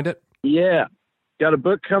people can find it? Yeah. Got a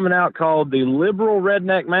book coming out called The Liberal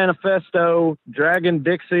Redneck Manifesto, Dragging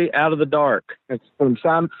Dixie Out of the Dark. It's from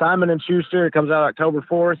Simon & Schuster. It comes out October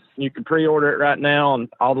 4th. You can pre-order it right now and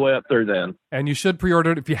all the way up through then. And you should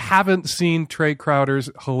pre-order it. If you haven't seen Trey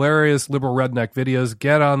Crowder's hilarious liberal redneck videos,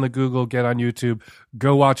 get on the Google, get on YouTube,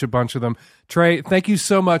 go watch a bunch of them. Trey, thank you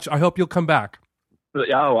so much. I hope you'll come back.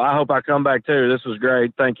 Oh, I hope I come back too. This was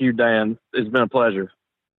great. Thank you, Dan. It's been a pleasure.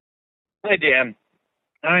 Hi, Dan.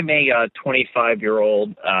 I'm a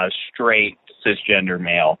 25-year-old straight cisgender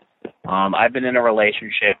male. I've been in a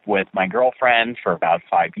relationship with my girlfriend for about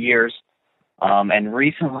 5 years. And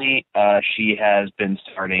recently she's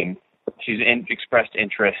expressed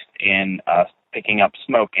interest in picking up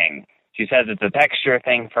smoking. She says it's a texture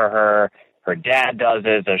thing for her. Her dad does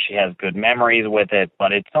it, so she has good memories with it,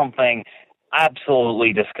 but it's something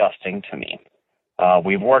absolutely disgusting to me.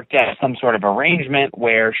 We've worked out some sort of arrangement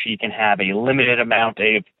where she can have a limited amount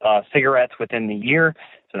of cigarettes within the year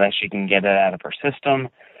so that she can get it out of her system.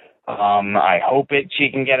 I hope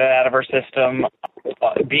she can get it out of her system.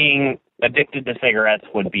 Being addicted to cigarettes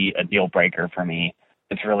would be a deal breaker for me.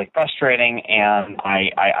 It's really frustrating, and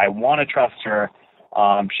I want to trust her.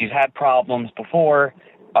 She's had problems before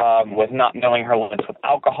with not knowing her limits with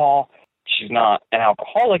alcohol. She's not an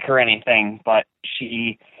alcoholic or anything, but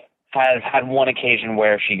she has had one occasion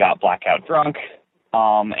where she got blackout drunk,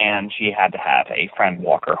 and she had to have a friend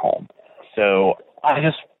walk her home. So I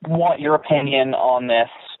just want your opinion on this.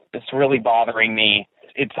 It's really bothering me.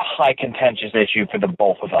 It's a high contentious issue for the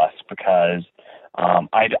both of us because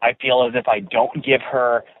I feel as if I don't give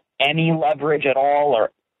her any leverage at all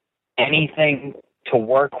or anything to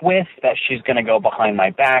work with, that she's going to go behind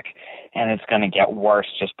my back, and it's going to get worse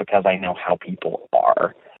just because I know how people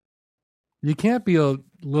are. You can't be a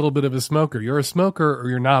little bit of a smoker. You're a smoker or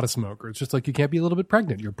you're not a smoker. It's just like you can't be a little bit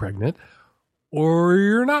pregnant. You're pregnant or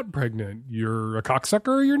you're not pregnant. You're a cocksucker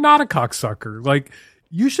or you're not a cocksucker. Like,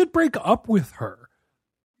 you should break up with her.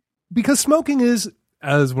 Because smoking is,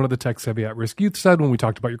 as one of the tech-savvy at-risk youth said when we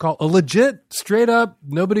talked about your call, a legit, straight-up,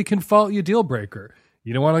 nobody can fault you deal breaker.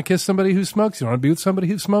 You don't want to kiss somebody who smokes. You don't want to be with somebody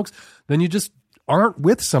who smokes. Then you just aren't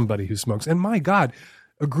with somebody who smokes. And my God,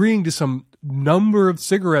 agreeing to some number of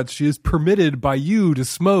cigarettes she is permitted by you to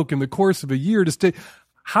smoke in the course of a year to stay.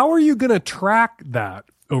 How are you going to track that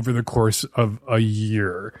over the course of a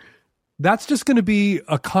year? That's just going to be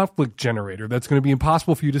a conflict generator. That's going to be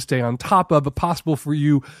impossible for you to stay on top of, impossible for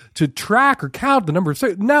you to track or count the number of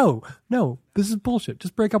cigarettes. No, this is bullshit.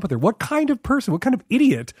 Just break up with her. What kind of person, what kind of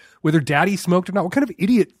idiot, whether daddy smoked or not, what kind of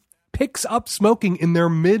idiot picks up smoking in their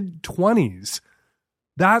mid-20s?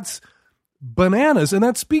 That's bananas. And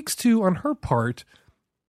that speaks to, on her part,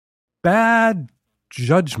 bad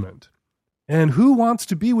judgment. And who wants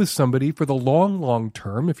to be with somebody for the long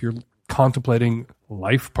term, if you're contemplating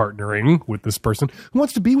life partnering with this person, who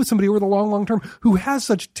wants to be with somebody over the long term who has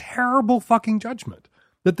such terrible fucking judgment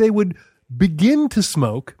that they would begin to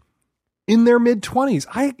smoke in their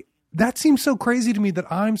mid-20s? That seems so crazy to me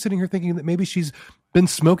that I'm sitting here thinking that maybe she's been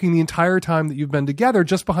smoking the entire time that you've been together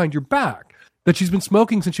just behind your back. That she's been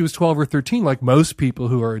smoking since she was 12 or 13, like most people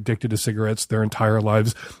who are addicted to cigarettes their entire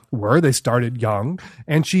lives were. They started young,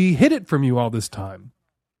 and she hid it from you all this time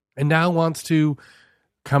and now wants to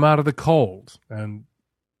come out of the cold. And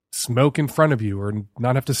smoke in front of you or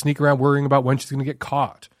not have to sneak around worrying about when she's going to get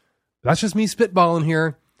caught. That's just me spitballing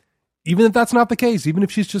here. Even if that's not the case, even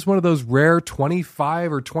if she's just one of those rare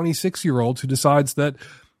 25 or 26-year-olds who decides that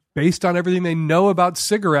based on everything they know about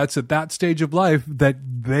cigarettes at that stage of life that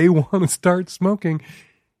they want to start smoking,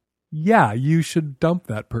 yeah, you should dump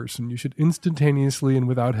that person. You should instantaneously and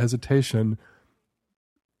without hesitation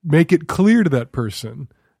make it clear to that person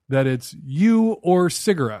that it's you or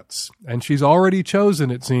cigarettes. And she's already chosen,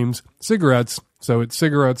 it seems, cigarettes. So it's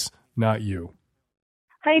cigarettes, not you.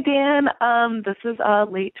 Hi, Dan. This is a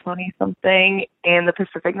late 20-something in the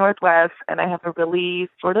Pacific Northwest, and I have a really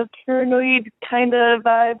sort of paranoid kind of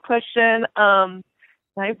vibe question.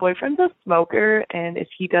 My boyfriend's a smoker, and if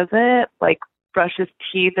he doesn't, like, brush his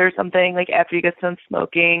teeth or something, like, after he gets done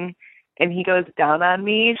smoking, and he goes down on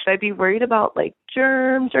me, should I be worried about, like,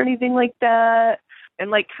 germs or anything like that?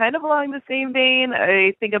 And, like, kind of along the same vein,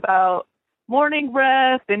 I think about morning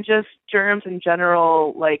breath and just germs in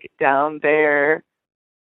general, like, down there.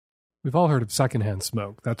 We've all heard of secondhand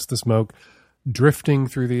smoke. That's the smoke drifting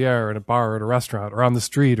through the air in a bar or at a restaurant or on the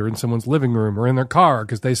street or in someone's living room or in their car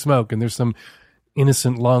because they smoke and there's some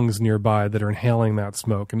innocent lungs nearby that are inhaling that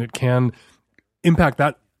smoke. And it can impact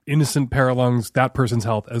that innocent pair of lungs, that person's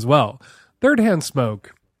health as well. Third-hand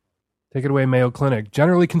smoke, take it away, Mayo Clinic,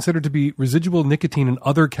 generally considered to be residual nicotine and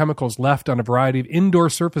other chemicals left on a variety of indoor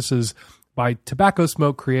surfaces by tobacco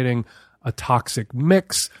smoke, creating a toxic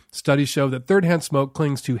mix. Studies show that third-hand smoke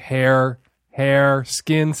clings to hair,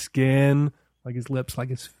 skin, like his lips, like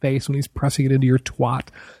his face when he's pressing it into your twat,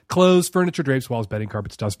 clothes, furniture, drapes, walls, bedding,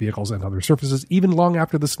 carpets, dust, vehicles, and other surfaces, even long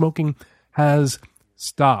after the smoking has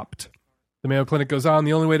stopped. The Mayo Clinic goes on,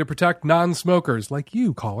 the only way to protect non-smokers, like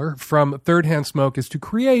you, caller, from third-hand smoke is to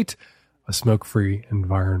create a smoke-free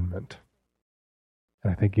environment.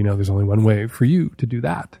 And I think you know there's only one way for you to do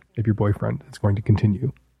that if your boyfriend is going to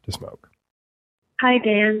continue to smoke. Hi,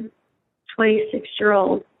 Dan.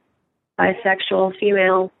 26-year-old, bisexual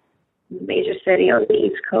female, major city on the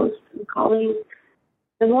East Coast. I'm calling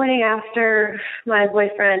the morning after my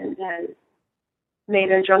boyfriend had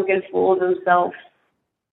made a drunken fool of himself.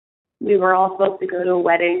 We were all supposed to go to a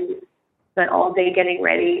wedding, spent all day getting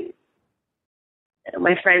ready.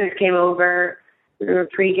 My friends came over. We were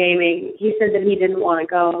pre-gaming. He said that he didn't want to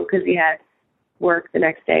go because he had work the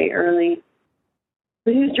next day early.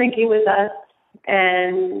 But he was drinking with us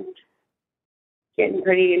and getting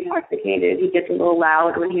pretty intoxicated. He gets a little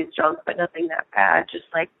loud when he's drunk, but nothing that bad, just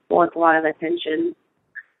like wants a lot of attention.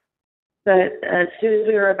 But as soon as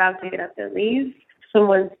we were about to get up and leave,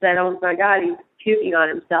 someone said, "Oh my God, he's puking on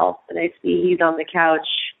himself." And I see he's on the couch,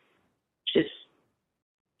 just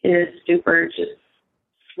in a stupor, just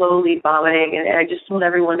slowly vomiting. And I just told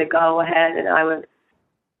everyone to go ahead and I would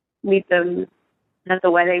meet them at the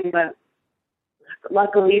wedding, but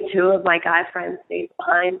luckily, two of my guy friends stayed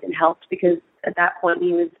behind and helped because at that point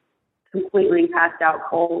he was completely passed out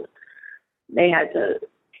cold. They had to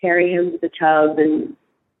carry him to the tub, and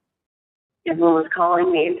everyone was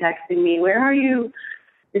calling me and texting me, "Where are you?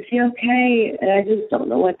 Is he okay?" And I just don't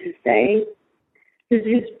know what to say because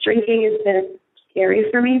his drinking has been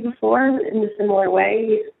scary for me before in a similar way.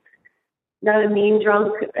 He's not a mean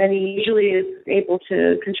drunk, and he usually is able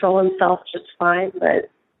to control himself just fine, but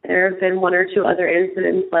there have been one or two other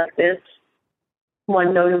incidents like this.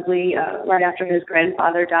 One notably, right after his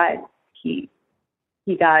grandfather died, he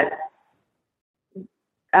got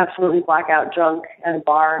absolutely blackout drunk at a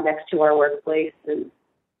bar next to our workplace, and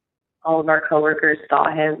all of our coworkers saw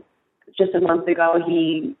him. Just a month ago,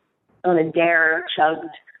 he, on a dare, chugged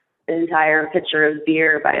an entire pitcher of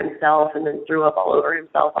beer by himself and then threw up all over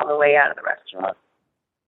himself on the way out of the restaurant.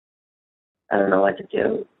 I don't know what to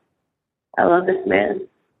do. I love this man.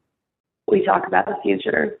 We talk about the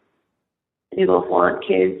future. We both want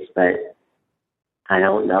kids, but I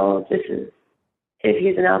don't know if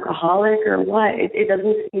he's an alcoholic or what. It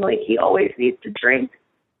doesn't seem like he always needs to drink.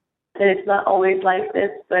 And it's not always like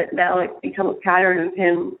this, but now it's become a pattern of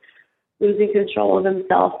him losing control of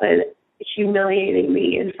himself and humiliating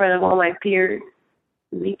me in front of all my peers.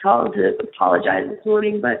 He called to apologize this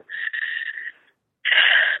morning, but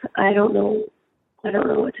I don't know. I don't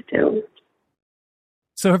know what to do.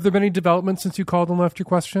 So have there been any developments since you called and left your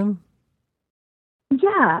question?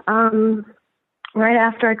 Yeah. Right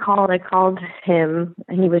after I called him,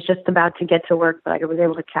 and he was just about to get to work, but I was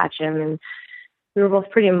able to catch him, and we were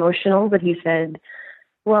both pretty emotional, but he said,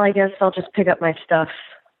 "Well, I guess I'll just pick up my stuff,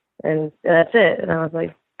 and that's it." And I was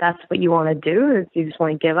like, "That's what you want to do? You just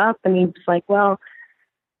want to give up?" And he was like, "Well,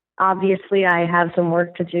 obviously I have some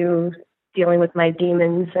work to do dealing with my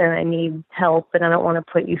demons, and I need help, and I don't want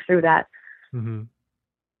to put you through that." Mm-hmm.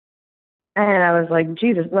 And I was like,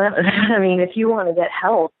 Jesus, I mean, if you want to get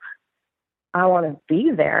help, I want to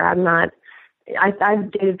be there.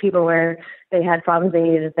 I've dated people where they had problems, they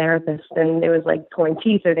needed a therapist, and it was like pulling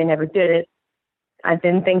teeth or they never did it. I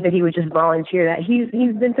didn't think that he would just volunteer that. He's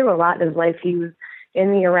been through a lot in his life. He was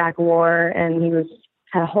in the Iraq War, and he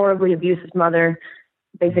had a horribly abusive mother,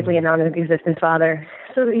 basically a non-existent father.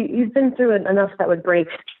 So he's been through enough that would break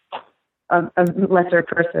a lesser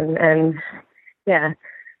person. And yeah,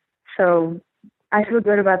 so I feel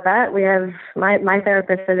good about that. We have my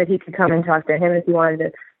therapist said that he could come and talk to him if he wanted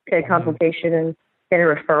to get a consultation and get a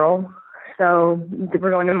referral. So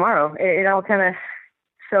we're going tomorrow. It all kind of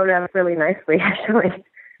showed up really nicely, actually.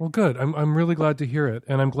 Well, good. I'm really glad to hear it.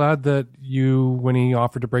 And I'm glad that you, when he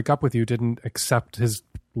offered to break up with you, didn't accept his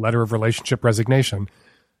letter of relationship resignation.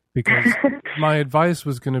 Because my advice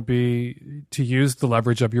was going to be to use the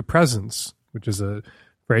leverage of your presence, which is a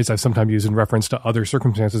phrase I've sometimes used in reference to other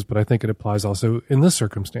circumstances, but I think it applies also in this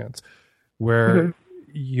circumstance, where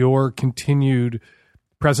your continued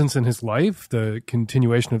presence in his life, the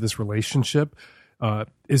continuation of this relationship,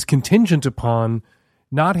 is contingent upon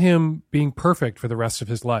not him being perfect for the rest of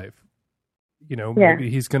his life. You know, maybe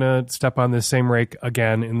he's going to step on this same rake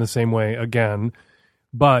again in the same way again,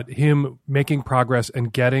 but him making progress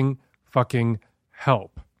and getting fucking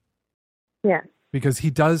help. Yeah. Because he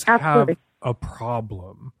does Absolutely. have a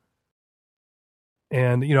problem.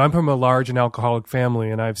 And, you know, I'm from a large and alcoholic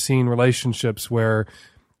family, and I've seen relationships where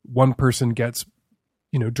one person gets,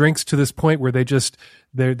 you know, drinks to this point where they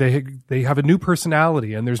have a new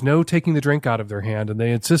personality and there's no taking the drink out of their hand, and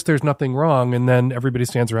they insist there's nothing wrong, and then everybody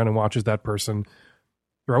stands around and watches that person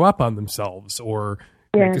throw up on themselves or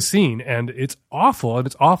make a scene. And it's awful,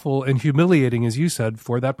 and humiliating, as you said,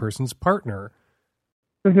 for that person's partner.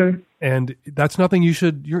 And that's nothing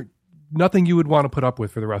nothing you would want to put up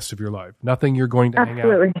with for the rest of your life. Nothing you're going to hang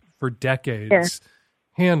out for decades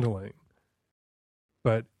handling.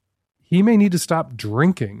 But he may need to stop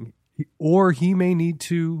drinking, or he may need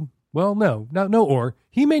to,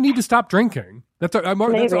 he may need to stop drinking. That's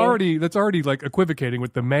already like equivocating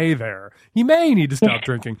with the may there. He may need to stop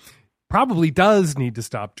drinking. Probably does need to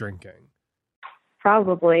stop drinking.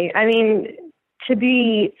 Probably. I mean, to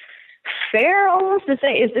be fair almost to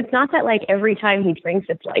say, it's not that like every time he drinks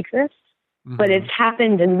it's like this, but it's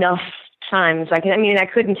happened enough times. I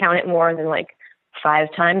couldn't count it more than like 5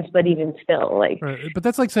 times, but even still, like. Right. But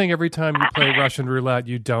that's like saying every time you play Russian roulette,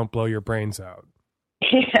 you don't blow your brains out.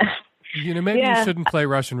 Yeah. You know, maybe you shouldn't play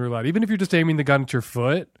Russian roulette. Even if you're just aiming the gun at your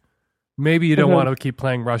foot, maybe you don't want to keep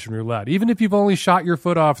playing Russian roulette. Even if you've only shot your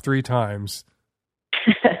foot off 3 times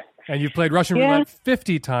and you've played Russian roulette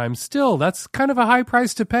 50 times, still, that's kind of a high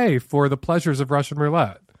price to pay for the pleasures of Russian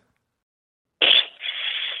roulette.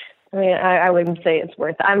 I mean, I wouldn't say it's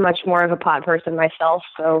worth it. I'm much more of a pot person myself,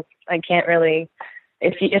 so I can't really.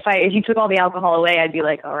 If he took all the alcohol away, I'd be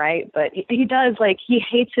like, all right. But he does, like, he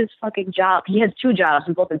hates his fucking job. He has 2 jobs.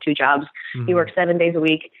 We both have 2 jobs. He works 7 days a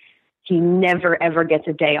week. He never, ever gets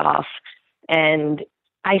a day off. And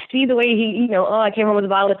I see the way he, I came home with a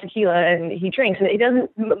bottle of tequila and he drinks. And he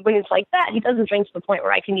doesn't, when it's like that, he doesn't drink to the point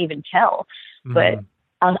where I can even tell. But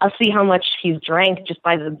I'll see how much he's drank just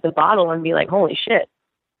by the bottle and be like, holy shit.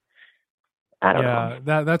 I don't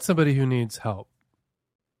know. That's somebody who needs help,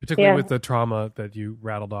 particularly with the trauma that you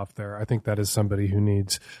rattled off there. I think that is somebody who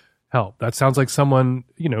needs help. That sounds like someone,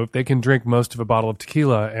 if they can drink most of a bottle of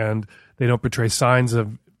tequila and they don't betray signs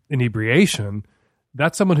of inebriation,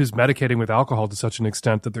 that's someone who's medicating with alcohol to such an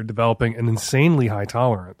extent that they're developing an insanely high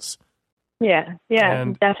tolerance. Yeah,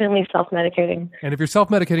 and definitely self-medicating. And if you're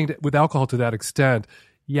self-medicating with alcohol to that extent,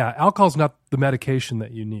 alcohol's not the medication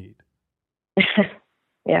that you need.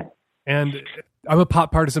 Yeah. And I'm a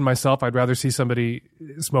pot partisan myself. I'd rather see somebody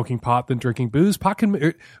smoking pot than drinking booze.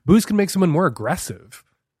 Booze can make someone more aggressive.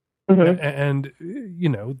 And,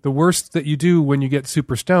 the worst that you do when you get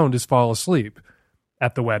super stoned is fall asleep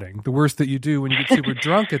at the wedding. The worst that you do when you get super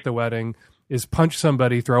drunk at the wedding is punch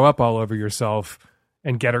somebody, throw up all over yourself,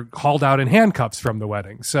 and get her hauled out in handcuffs from the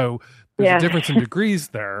wedding. So there's a difference in degrees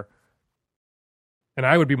there. And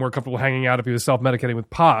I would be more comfortable hanging out if he was self-medicating with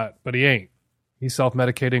pot, but he ain't. He's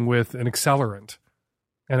self-medicating with an accelerant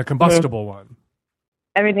and a combustible one.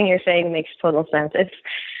 Everything you're saying makes total sense.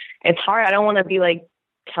 It's hard. I don't want to be like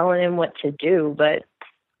telling him what to do, but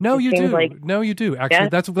no, you do. Actually,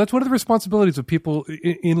 that's one of the responsibilities of people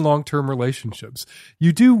in long-term relationships.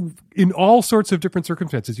 You do in all sorts of different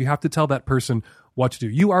circumstances. You have to tell that person what to do.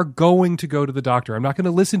 You are going to go to the doctor. I'm not going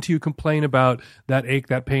to listen to you complain about that ache,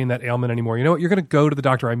 that pain, that ailment anymore. You know what? You're going to go to the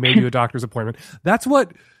doctor. I made you a doctor's appointment. That's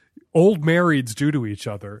what old marrieds do to each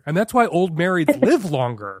other. And that's why old marrieds live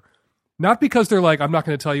longer. Not because they're like, I'm not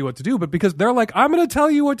going to tell you what to do, but because they're like, I'm going to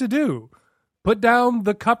tell you what to do. Put down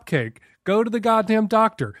the cupcake. Go to the goddamn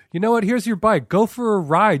doctor. You know what? Here's your bike. Go for a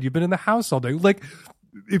ride. You've been in the house all day. Like,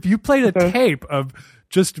 if you played a tape of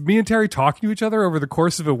just me and Terry talking to each other over the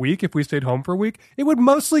course of a week, if we stayed home for a week, it would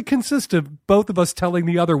mostly consist of both of us telling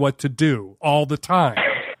the other what to do all the time.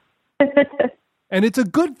 And it's a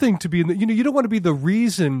good thing to be in the, you don't want to be the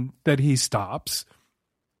reason that he stops.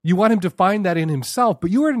 You want him to find that in himself,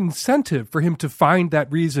 but you are an incentive for him to find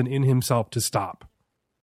that reason in himself to stop.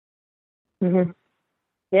 Mm-hmm.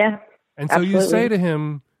 Yeah. And so absolutely. You say to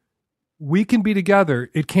him, we can be together.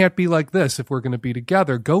 It can't be like this if we're going to be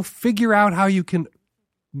together. Go figure out how you can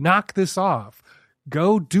knock this off.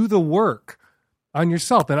 Go do the work on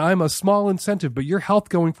yourself. And I'm a small incentive, but your health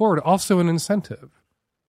going forward, also an incentive.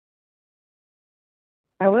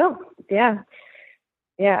 I will. Yeah.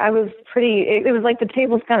 Yeah, I was it was like the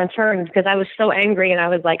tables kind of turned because I was so angry and I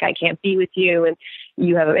was like, I can't be with you and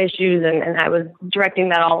you have issues. And I was directing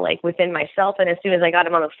that all like within myself. And as soon as I got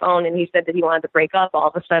him on the phone and he said that he wanted to break up, all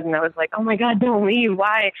of a sudden I was like, oh my God, don't leave.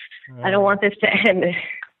 Why? I don't want this to end.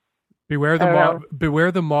 Beware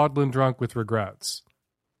the maudlin drunk with regrets.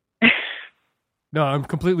 No, I'm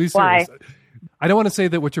completely serious. Why? I don't want to say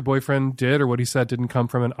that what your boyfriend did or what he said didn't come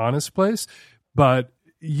from an honest place, but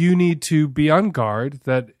you need to be on guard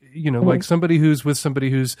that, like somebody who's with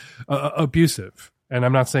somebody who's abusive. And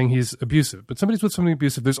I'm not saying he's abusive, but somebody's with somebody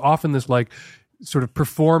abusive. There's often this like sort of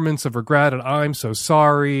performance of regret and I'm so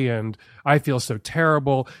sorry and I feel so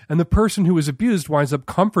terrible. And the person who was abused winds up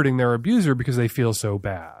comforting their abuser because they feel so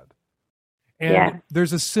bad. And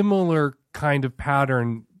there's a similar kind of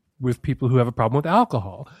pattern with people who have a problem with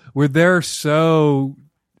alcohol, where they're so,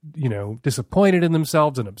 disappointed in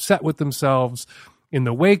themselves and upset with themselves in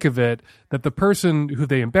the wake of it, that the person who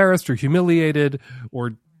they embarrassed or humiliated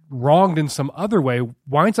or wronged in some other way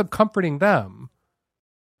winds up comforting them.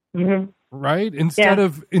 Mm-hmm. Right? Instead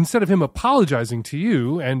of him apologizing to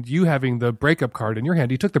you and you having the breakup card in your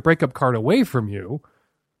hand, he took the breakup card away from you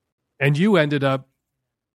and you ended up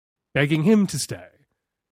begging him to stay.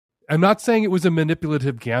 I'm not saying it was a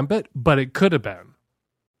manipulative gambit, but it could have been.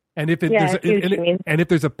 And if if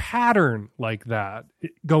there's a pattern like that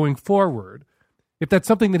going forward, if that's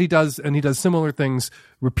something that he does and he does similar things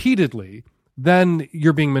repeatedly, then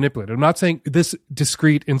you're being manipulated. I'm not saying this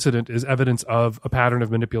discrete incident is evidence of a pattern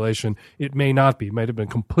of manipulation. It may not be. It might have been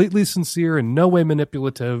completely sincere and no way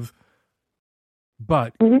manipulative.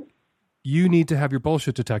 But you need to have your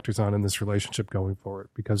bullshit detectors on in this relationship going forward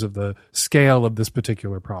because of the scale of this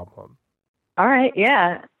particular problem. All right.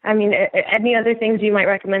 Yeah. I mean, any other things you might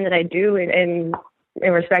recommend that I do in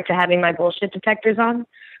respect to having my bullshit detectors on?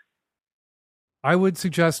 I would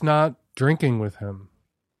suggest not drinking with him.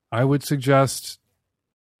 I would suggest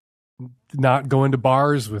not going to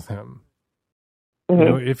bars with him.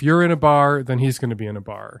 Mm-hmm. If you're in a bar, then he's going to be in a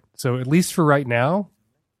bar. So at least for right now,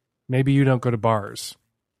 maybe you don't go to bars.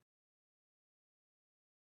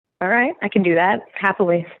 All right. I can do that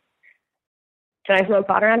happily. Can I smoke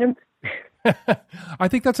pot around him? I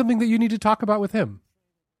think that's something that you need to talk about with him.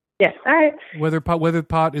 Yes. All right. Whether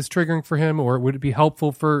pot is triggering for him, or would it be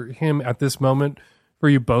helpful for him at this moment for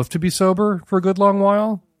you both to be sober for a good long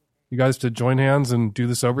while? You guys to join hands and do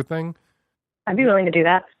the sober thing? I'd be willing to do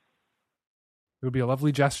that. It would be a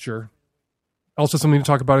lovely gesture. Also something to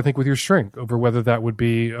talk about, I think, with your shrink over whether that would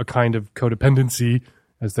be a kind of codependency,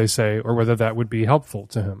 as they say, or whether that would be helpful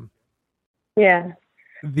to him. Yeah.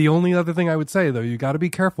 The only other thing I would say, though, you got to be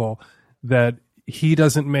careful that he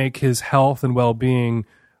doesn't make his health and well-being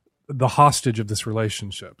the hostage of this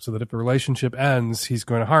relationship, so that if the relationship ends, he's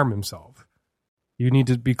going to harm himself. You need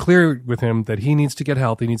to be clear with him that he needs to get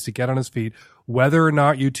healthy, he needs to get on his feet. Whether or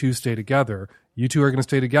not you two stay together, you two are going to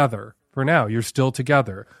stay together. For now, you're still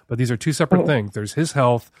together. But these are two separate things. There's his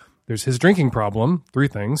health, there's his drinking problem, 3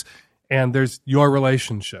 things, and there's your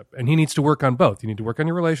relationship. And he needs to work on both. You need to work on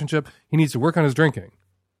your relationship. He needs to work on his drinking.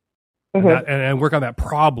 And work on that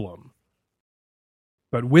problem.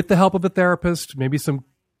 But with the help of a therapist, maybe some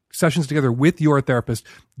sessions together with your therapist,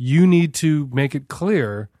 you need to make it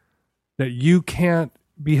clear that you can't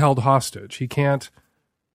be held hostage. He can't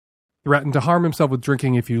threaten to harm himself with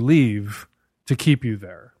drinking if you leave to keep you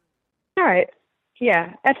there. All right.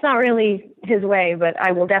 Yeah, that's not really his way, but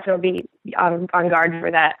I will definitely be on guard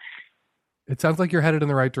for that. It sounds like you're headed in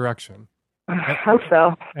the right direction. I hope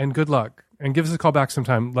so. And good luck. And give us a call back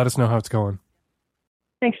sometime. Let us know how it's going.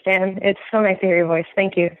 Thanks, Dan. It's so nice to hear your voice.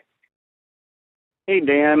 Thank you. Hey,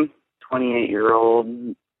 Dan,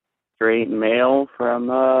 28-year-old straight male from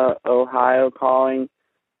Ohio calling.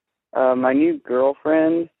 My new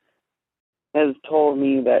girlfriend has told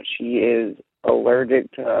me that she is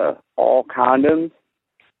allergic to all condoms.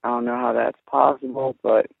 I don't know how that's possible,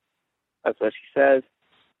 but that's what she says.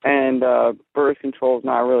 And birth control is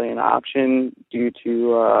not really an option due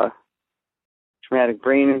to traumatic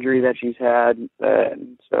brain injury that she's had.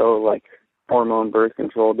 So, like, hormone birth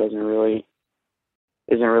control isn't really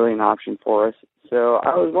an option for us. So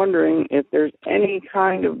I was wondering if there's any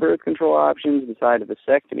kind of birth control options besides a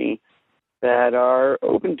vasectomy that are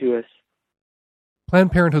open to us.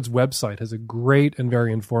 Planned Parenthood's website has a great and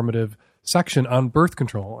very informative section on birth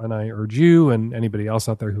control, and I urge you and anybody else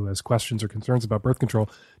out there who has questions or concerns about birth control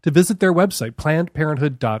to visit their website,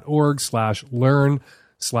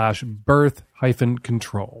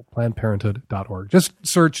 plannedparenthood.org/learn/birth-control, plannedparenthood.org. Just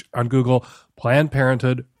search on Google Planned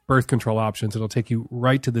Parenthood birth control options. It'll take you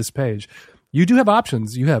right to this page. You do have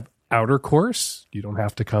options. You have outer course. You don't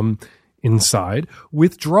have to come inside.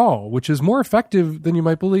 Withdrawal, which is more effective than you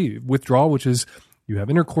might believe. Withdrawal, which is you have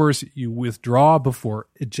intercourse, you withdraw before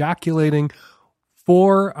ejaculating.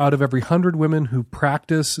 4 out of every 100 women who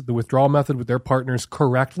practice the withdrawal method with their partners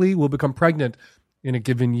correctly will become pregnant in a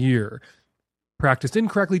given year. Practiced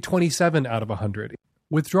incorrectly, 27 out of 100.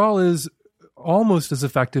 Withdrawal is almost as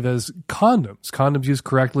effective as condoms. Condoms used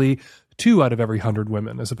correctly, 2 out of every 100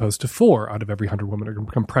 women, as opposed to 4 out of every 100 women are going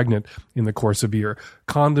to become pregnant in the course of a year.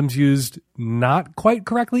 Condoms used not quite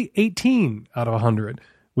correctly, 18 out of 100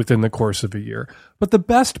 within the course of a year. But the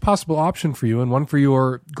best possible option for you, and one for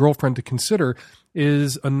your girlfriend to consider,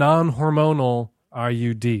 is a non-hormonal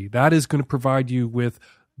IUD. That is going to provide you with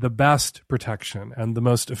the best protection and the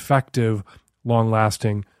most effective,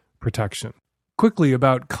 long-lasting protection. Quickly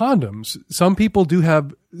about condoms, some people do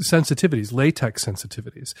have sensitivities, latex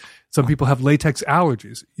sensitivities. Some people have latex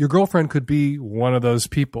allergies. Your girlfriend could be one of those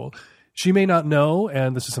people. She may not know,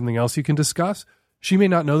 and this is something else you can discuss, she may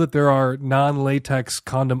not know that there are non-latex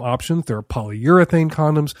condom options. There are polyurethane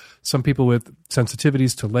condoms. Some people with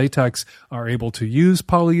sensitivities to latex are able to use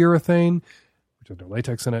polyurethane, which has no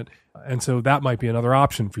latex in it. And so that might be another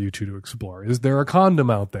option for you two to explore. Is there a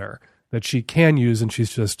condom out there that she can use and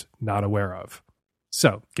she's just not aware of?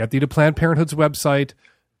 So get thee to Planned Parenthood's website,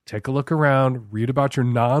 take a look around, read about your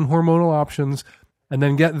non-hormonal options, and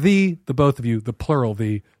then get the both of you, the plural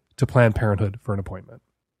thee, to Planned Parenthood for an appointment.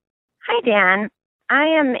 Hi, Dan. I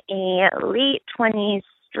am a late 20s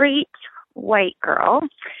straight white girl,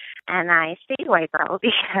 and I say white girl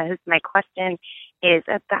because my question is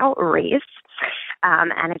about race.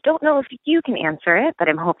 And I don't know if you can answer it, but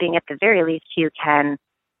I'm hoping at the very least you can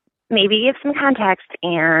maybe give some context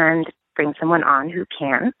and bring someone on who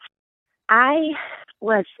can. I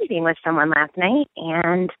was sleeping with someone last night,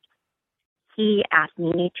 and he asked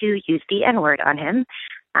me to use the N-word on him.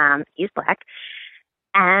 He's black.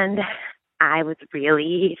 And I was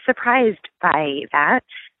really surprised by that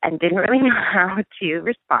and didn't really know how to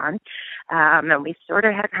respond. And we sort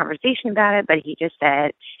of had a conversation about it, but he just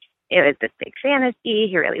said it was this big fantasy.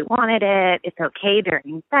 He really wanted it. It's okay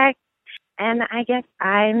during sex. And I guess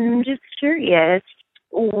I'm just curious,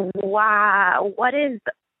 what is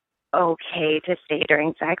okay to say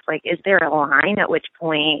during sex? Like, is there a line at which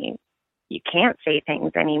point you can't say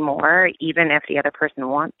things anymore, even if the other person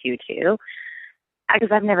wants you to?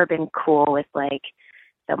 Because I've never been cool with, like,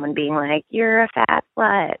 someone being like, you're a fat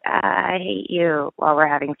slut, I hate you, while we're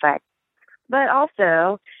having sex. But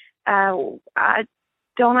also, I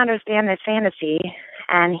don't understand this fantasy,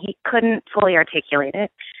 and he couldn't fully articulate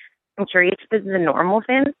it. I'm curious if this is a normal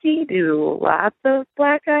fantasy. Do lots of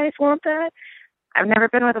black guys want that? I've never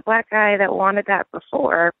been with a black guy that wanted that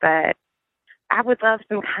before, but I would love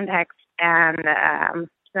some context and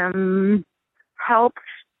some help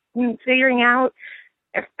in figuring out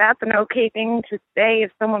if that's an okay thing to say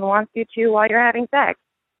if someone wants you to while you're having sex.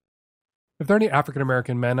 If there are any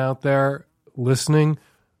African-American men out there listening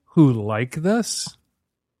who like this,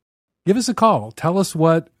 give us a call. Tell us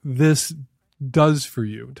what this does for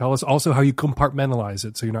you. Tell us also how you compartmentalize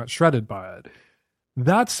it so you're not shredded by it.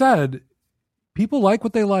 That said, people like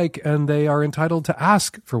what they like, and they are entitled to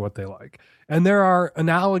ask for what they like. And there are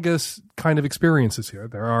analogous kind of experiences here.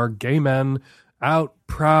 There are gay men, out,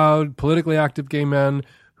 proud, politically active gay men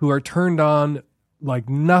who are turned on like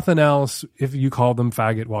nothing else if you call them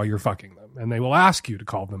faggot while you're fucking them. And they will ask you to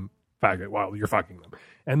call them faggot while you're fucking them.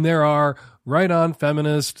 And there are right-on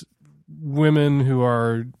feminist women who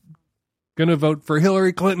are going to vote for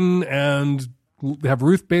Hillary Clinton and have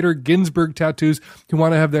Ruth Bader Ginsburg tattoos who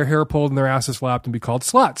want to have their hair pulled and their asses slapped and be called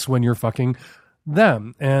sluts when you're fucking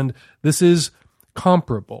them. And this is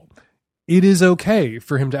comparable. It is okay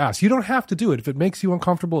for him to ask. You don't have to do it. If it makes you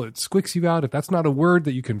uncomfortable, it squicks you out, if that's not a word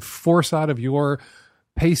that you can force out of your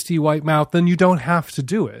pasty white mouth, then you don't have to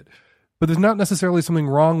do it. but there's not necessarily something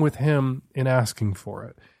wrong with him in asking for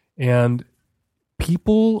it. And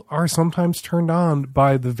people are sometimes turned on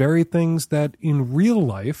by the very things that in real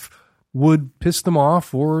life would piss them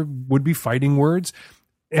off or would be fighting words.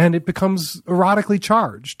 And it becomes erotically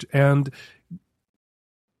charged and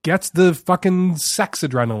gets the fucking sex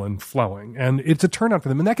adrenaline flowing. And it's a turn on for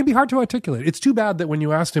them. And that can be hard to articulate. It's too bad that when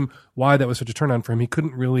you asked him why that was such a turn on for him, he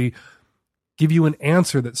couldn't really give you an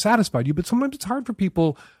answer that satisfied you. But sometimes it's hard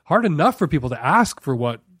enough for people to ask for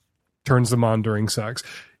what turns them on during sex.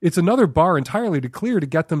 It's another bar entirely to clear to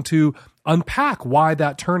get them to unpack why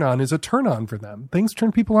that turn on is a turn on for them. Things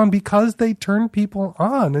turn people on because they turn people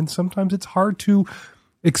on. And sometimes it's hard to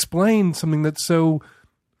explain something that's so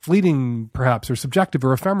fleeting, perhaps, or subjective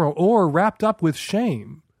or ephemeral, or wrapped up with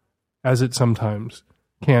shame, as it sometimes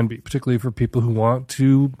can be, particularly for people who want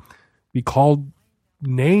to be called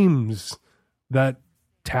names that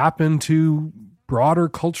tap into broader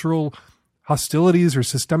cultural hostilities or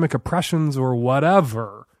systemic oppressions or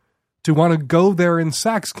whatever. To want to go there in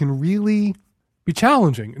sex can really be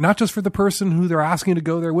challenging, not just for the person who they're asking to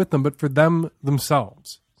go there with them, but for them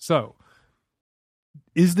themselves. So,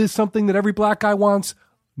 is this something that every black guy wants?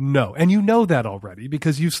 No. And you know that already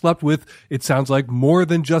because you've slept with, it sounds like, more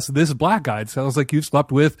than just this black guy. It sounds like you've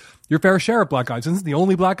slept with your fair share of black guys. And this is the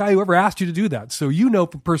only black guy who ever asked you to do that. So you know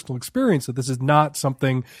from personal experience that this is not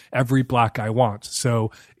something every black guy wants. So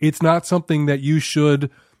it's not something that you should,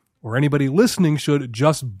 or anybody listening should,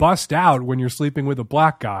 just bust out when you're sleeping with a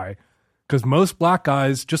black guy. Because most black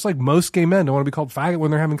guys, just like most gay men don't want to be called faggot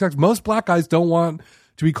when they're having sex, most black guys don't want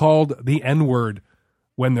to be called the N-word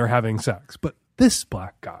when they're having sex. But this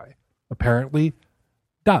black guy apparently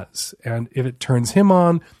does. And if it turns him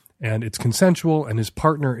on and it's consensual and his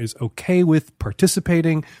partner is okay with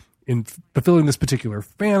participating in fulfilling this particular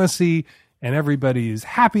fantasy and everybody is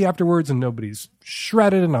happy afterwards and nobody's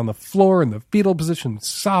shredded and on the floor in the fetal position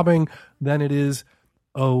sobbing, then it is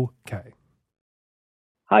okay.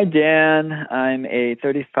 Hi, Dan. I'm a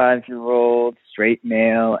 35-year-old straight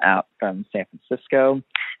male out from San Francisco,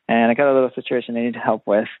 and I got a little situation I need help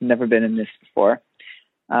with. Never been in this before.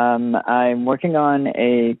 I'm working on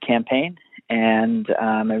a campaign, and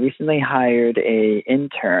I recently hired a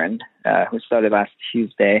intern who started last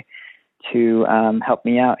Tuesday to help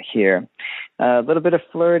me out here. A little bit of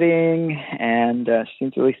flirting, and she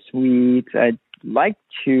seems really sweet. I'd like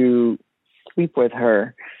to sleep with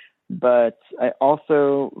her, but I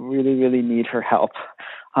also really, really need her help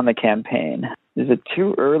on the campaign. Is it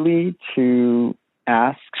too early to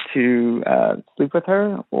ask to sleep with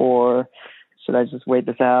her, or should I just wait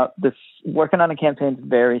this out? This working on a campaign is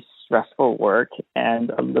very stressful work, and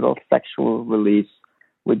a little sexual release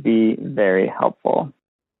would be very helpful.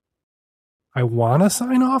 I want to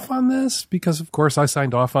sign off on this because, of course, I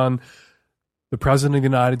signed off on the President of the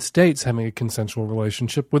United States having a consensual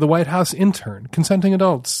relationship with a White House intern, consenting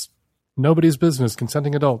adults. Nobody's business,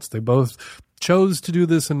 consenting adults. They both chose to do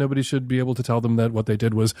this, and nobody should be able to tell them that what they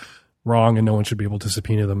did was wrong, and no one should be able to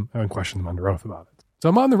subpoena them and question them under oath about it. So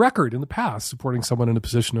I'm on the record in the past supporting someone in a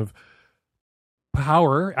position of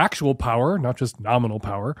power, actual power, not just nominal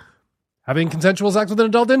power, having consensual sex with an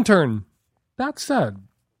adult intern. That said,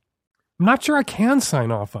 I'm not sure I can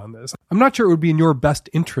sign off on this. I'm not sure it would be in your best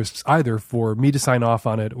interests either for me to sign off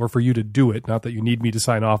on it or for you to do it. Not that you need me to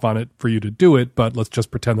sign off on it for you to do it, but let's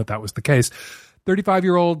just pretend that that was the case.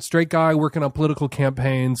 35-year-old straight guy working on political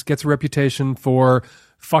campaigns, gets a reputation for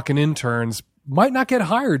fucking interns, might not get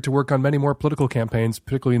hired to work on many more political campaigns,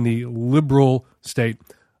 particularly in the liberal state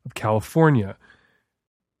of California.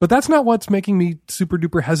 But that's not what's making me super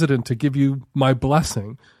duper hesitant to give you my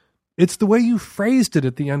blessing. It's the way you phrased it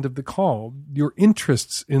at the end of the call. Your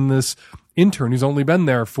interests in this intern who's only been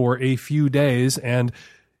there for a few days, and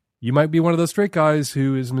you might be one of those straight guys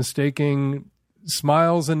who is mistaking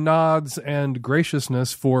smiles and nods and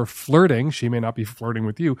graciousness for flirting. She may not be flirting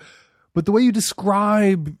with you, but the way you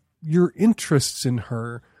describe your interests in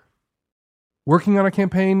her, working on a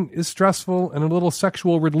campaign is stressful, and a little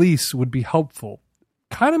sexual release would be helpful.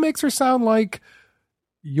 Kind of makes her sound like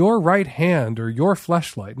your right hand or your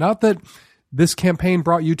fleshlight. Not that this campaign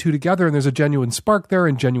brought you two together and there's a genuine spark there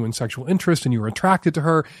and genuine sexual interest and you were attracted to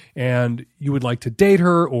her and you would like to date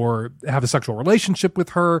her or have a sexual relationship with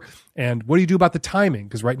her. And what do you do about the timing?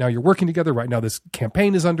 Because right now you're working together. Right now this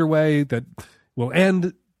campaign is underway that will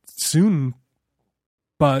end soon.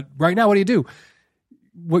 But right now, what do?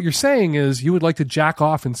 What you're saying is you would like to jack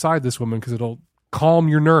off inside this woman because it'll calm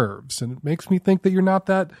your nerves. And it makes me think that you're not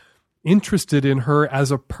that interested in her as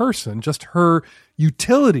a person, just her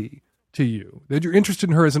utility to you, that you're interested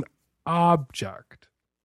in her as an object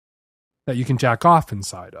that you can jack off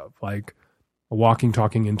inside of, like a walking,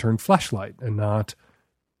 talking intern fleshlight and not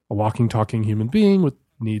a walking, talking human being with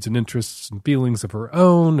needs and interests and feelings of her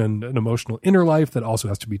own and an emotional inner life that also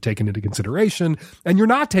has to be taken into consideration. And you're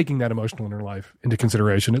not taking that emotional inner life into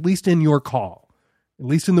consideration, at least in your call, at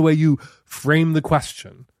least in the way you frame the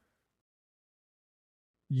question.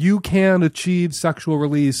 You can achieve sexual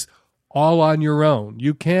release all on your own.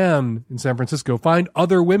 You can, in San Francisco, find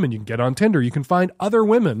other women. You can get on Tinder. You can find other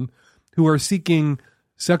women who are seeking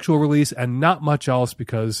sexual release and not much else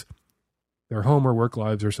because their home or work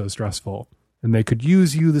lives are so stressful. And they could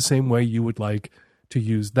use you the same way you would like to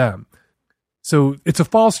use them. So it's a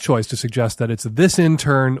false choice to suggest that it's this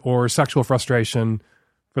intern or sexual frustration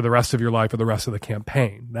for the rest of your life or the rest of the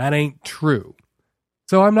campaign. That ain't true.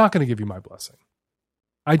 So I'm not going to give you my blessing.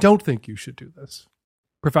 I don't think you should do this.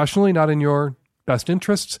 Professionally, not in your best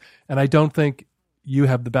interests, and I don't think you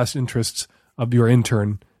have the best interests of your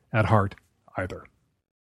intern at heart either.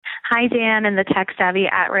 Hi, Dan and the tech-savvy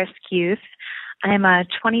at-risk youth. I'm a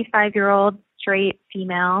 25-year-old straight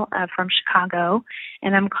female from Chicago,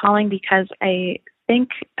 and I'm calling because I think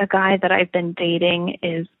a guy that I've been dating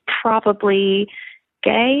is probably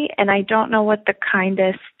gay, and I don't know what the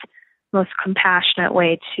kindest, most compassionate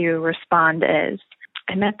way to respond is.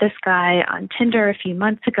 I met this guy on Tinder a few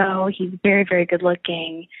months ago. He's very, very good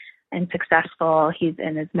looking and successful. He's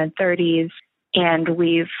in his mid-30s, and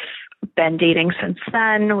we've been dating since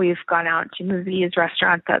then. We've gone out to movies,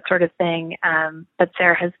 restaurants, that sort of thing. But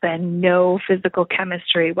there has been no physical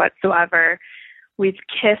chemistry whatsoever. We've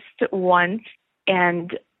kissed once,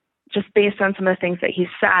 and just based on some of the things that he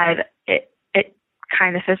said, it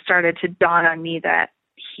kind of has started to dawn on me that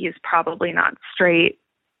he is probably not straight.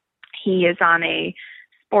 He is on a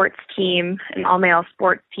sports team, an all-male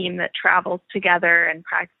sports team that travels together and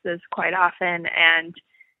practices quite often, and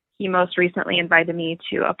he most recently invited me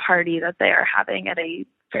to a party that they are having at a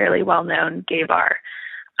fairly well-known gay bar.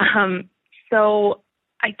 So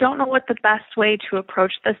I don't know what the best way to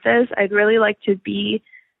approach this is. I'd really like to be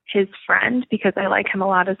his friend because I like him a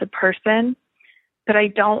lot as a person, but I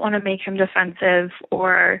don't want to make him defensive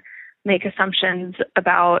or make assumptions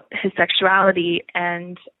about his sexuality,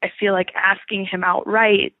 and I feel like asking him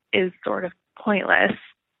outright is sort of pointless.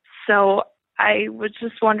 So I was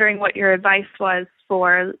just wondering what your advice was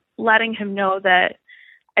for letting him know that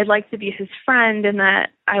I'd like to be his friend and that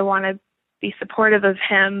I want to be supportive of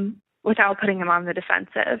him without putting him on the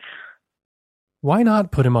defensive. Why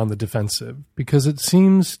not put him on the defensive? Because it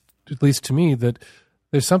seems, at least to me, that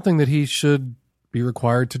there's something that he should be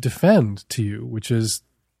required to defend to you, which is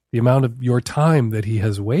the amount of your time that he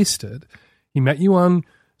has wasted. He met you on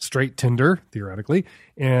straight Tinder, theoretically,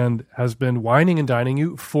 and has been whining and dining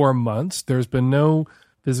you for months. There's been no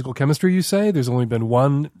physical chemistry, you say. There's only been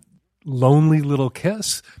one lonely little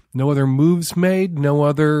kiss, no other moves made, no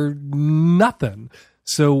other nothing.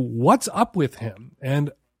 So what's up with him?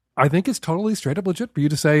 And I think it's totally straight up legit for you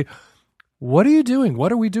to say, what are you doing?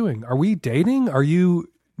 What are we doing? Are we dating? Are you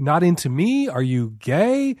not into me? Are you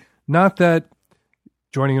gay? Not that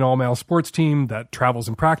joining an all-male sports team that travels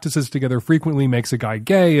and practices together frequently makes a guy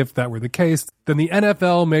gay. If that were the case, then the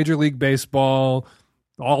NFL, Major League Baseball,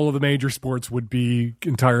 all of the major sports would be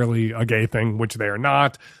entirely a gay thing, which they are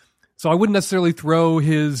not. So I wouldn't necessarily throw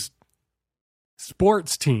his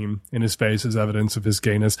sports team in his face as evidence of his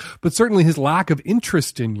gayness, but certainly his lack of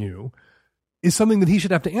interest in you is something that he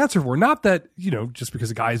should have to answer for. Not that, just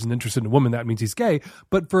because a guy isn't interested in a woman, that means he's gay,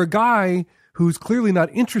 but for a guy who's clearly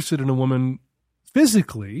not interested in a woman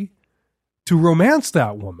physically, to romance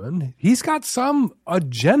that woman, he's got some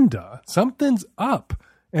agenda. Something's up.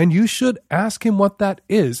 And you should ask him what that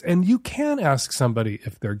is. And you can ask somebody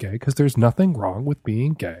if they're gay, because there's nothing wrong with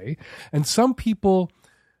being gay. And some people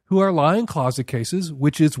who are lying closet cases,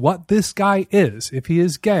 which is what this guy is, if he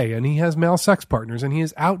is gay and he has male sex partners and he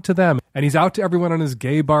is out to them and he's out to everyone on his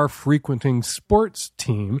gay bar frequenting sports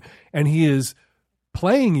team, and he is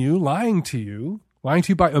playing you, lying to you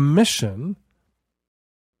by omission,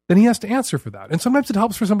 then he has to answer for that. And sometimes it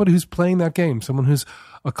helps for somebody who's playing that game, someone who's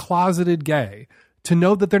a closeted gay, to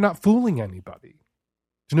know that they're not fooling anybody,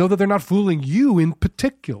 to know that they're not fooling you in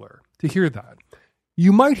particular, to hear that.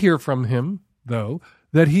 You might hear from him, though,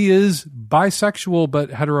 that he is bisexual but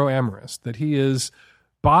heteroamorous, that he is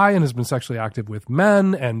bi and has been sexually active with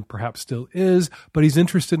men and perhaps still is, but he's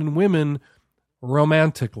interested in women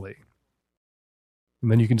romantically.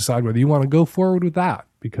 And then you can decide whether you want to go forward with that,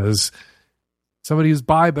 because somebody who's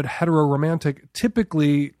bi but heteroromantic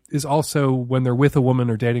typically is also, when they're with a woman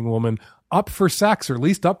or dating a woman, up for sex, or at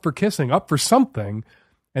least up for kissing, up for something.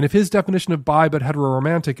 And if his definition of bi but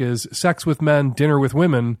heteroromantic is sex with men, dinner with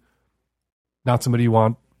women, not somebody you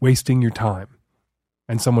want wasting your time.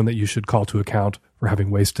 and someone that you should call to account for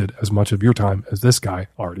having wasted as much of your time as this guy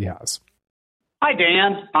already has. Hi,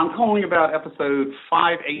 Dan. I'm calling about episode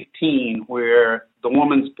 518, where the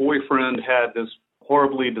woman's boyfriend had this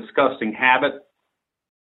horribly disgusting habit.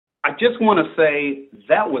 I just want to say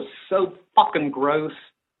that was so fucking gross.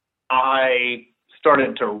 I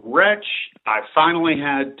started to retch. I finally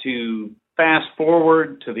had to fast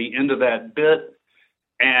forward to the end of that bit.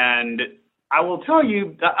 And I will tell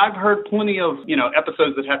you that I've heard plenty of,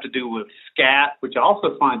 episodes that have to do with scat, which I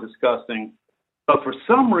also find disgusting. But for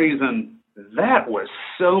some reason, that was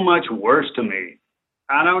so much worse to me.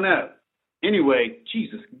 I don't know. Anyway,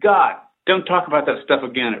 Jesus, God, don't talk about that stuff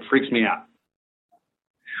again. It freaks me out.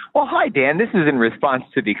 Well, hi, Dan. This is in response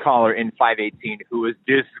to the caller in 518 who was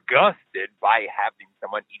disgusted by having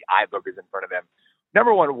someone eat eye boogers in front of them.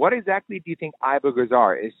 Number one, what exactly do you think eye boogers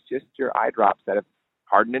are? It's just your eye drops that have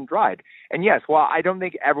hardened and dried. And yes, while I don't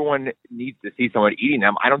think everyone needs to see someone eating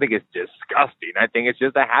them, I don't think it's disgusting. I think it's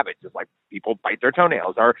just a habit, just like people bite their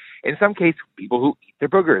toenails, or in some cases, people who eat their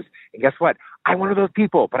boogers. And guess what? I'm one of those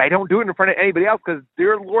people, but I don't do it in front of anybody else because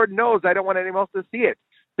dear Lord knows I don't want anyone else to see it.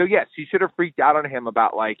 So yes, she should have freaked out on him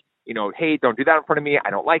about hey, don't do that in front of me. I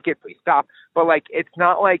don't like it. Please stop. But it's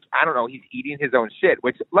not like, I don't know, he's eating his own shit,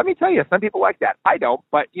 which let me tell you, some people like that. I don't,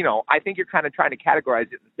 but I think you're kind of trying to categorize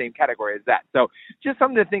it in the same category as that. So just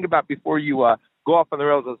something to think about before you go off on the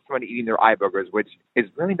rails of someone eating their eye boogers, which is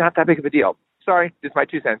really not that big of a deal. Sorry, just my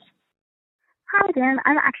 2 cents. Hi, Dan.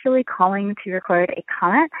 I'm actually calling to record a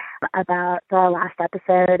comment about the last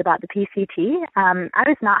episode about the PCT. I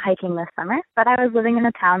was not hiking this summer, but I was living in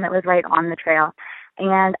a town that was right on the trail,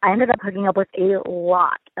 and I ended up hooking up with a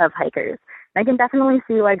lot of hikers. And I can definitely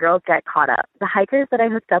see why girls get caught up. The hikers that I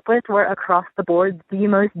hooked up with were across the board the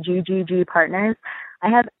most GGG partners I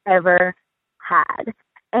have ever had.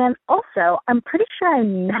 And also, I'm pretty sure I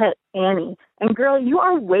met Annie. And girl, you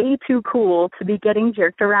are way too cool to be getting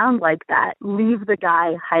jerked around like that. Leave the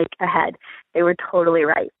guy hike ahead. They were totally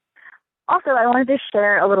right. Also, I wanted to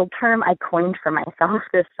share a little term I coined for myself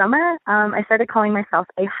this summer. I started calling myself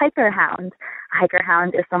a hiker hound. A hiker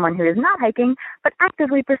hound is someone who is not hiking, but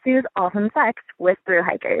actively pursues awesome sex with thru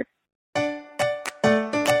hikers.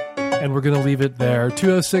 And we're going to leave it there.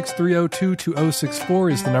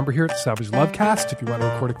 206-302-2064 is the number here at the Savage Lovecast. If you want to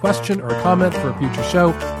record a question or a comment for a future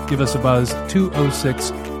show, give us a buzz,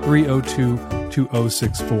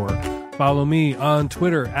 206-302-2064. Follow me on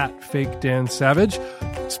Twitter at FakeDanSavage.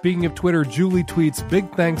 Speaking of Twitter, Julie tweets,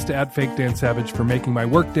 big thanks to @FakeDanSavage for making my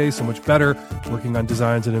workday so much better, working on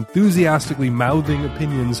designs and enthusiastically mouthing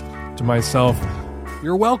opinions to myself.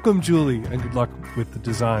 You're welcome, Julie, and good luck with the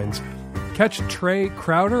designs. Catch Trey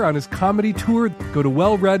Crowder on his comedy tour. Go to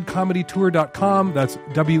wellreadcomedytour.com. That's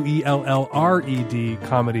WELLRED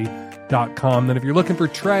comedy.com. Then if you're looking for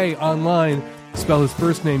Trey online, spell his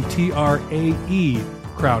first name TRAE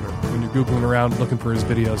Crowder. When you're Googling around looking for his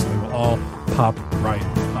videos, they will all pop right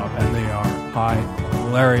up. And they are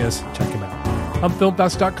hilarious. Check him out.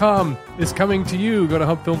 HumpFilmFest.com is coming to you. Go to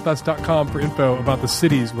HumpFilmFest.com for info about the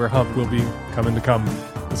cities where Hump will be coming to come.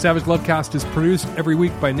 The Savage Lovecast is produced every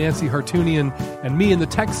week by Nancy Hartunian and me and the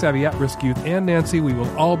tech-savvy at-risk youth and Nancy. We will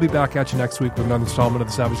all be back at you next week with another installment of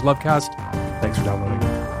the Savage Lovecast. Thanks for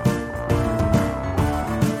downloading.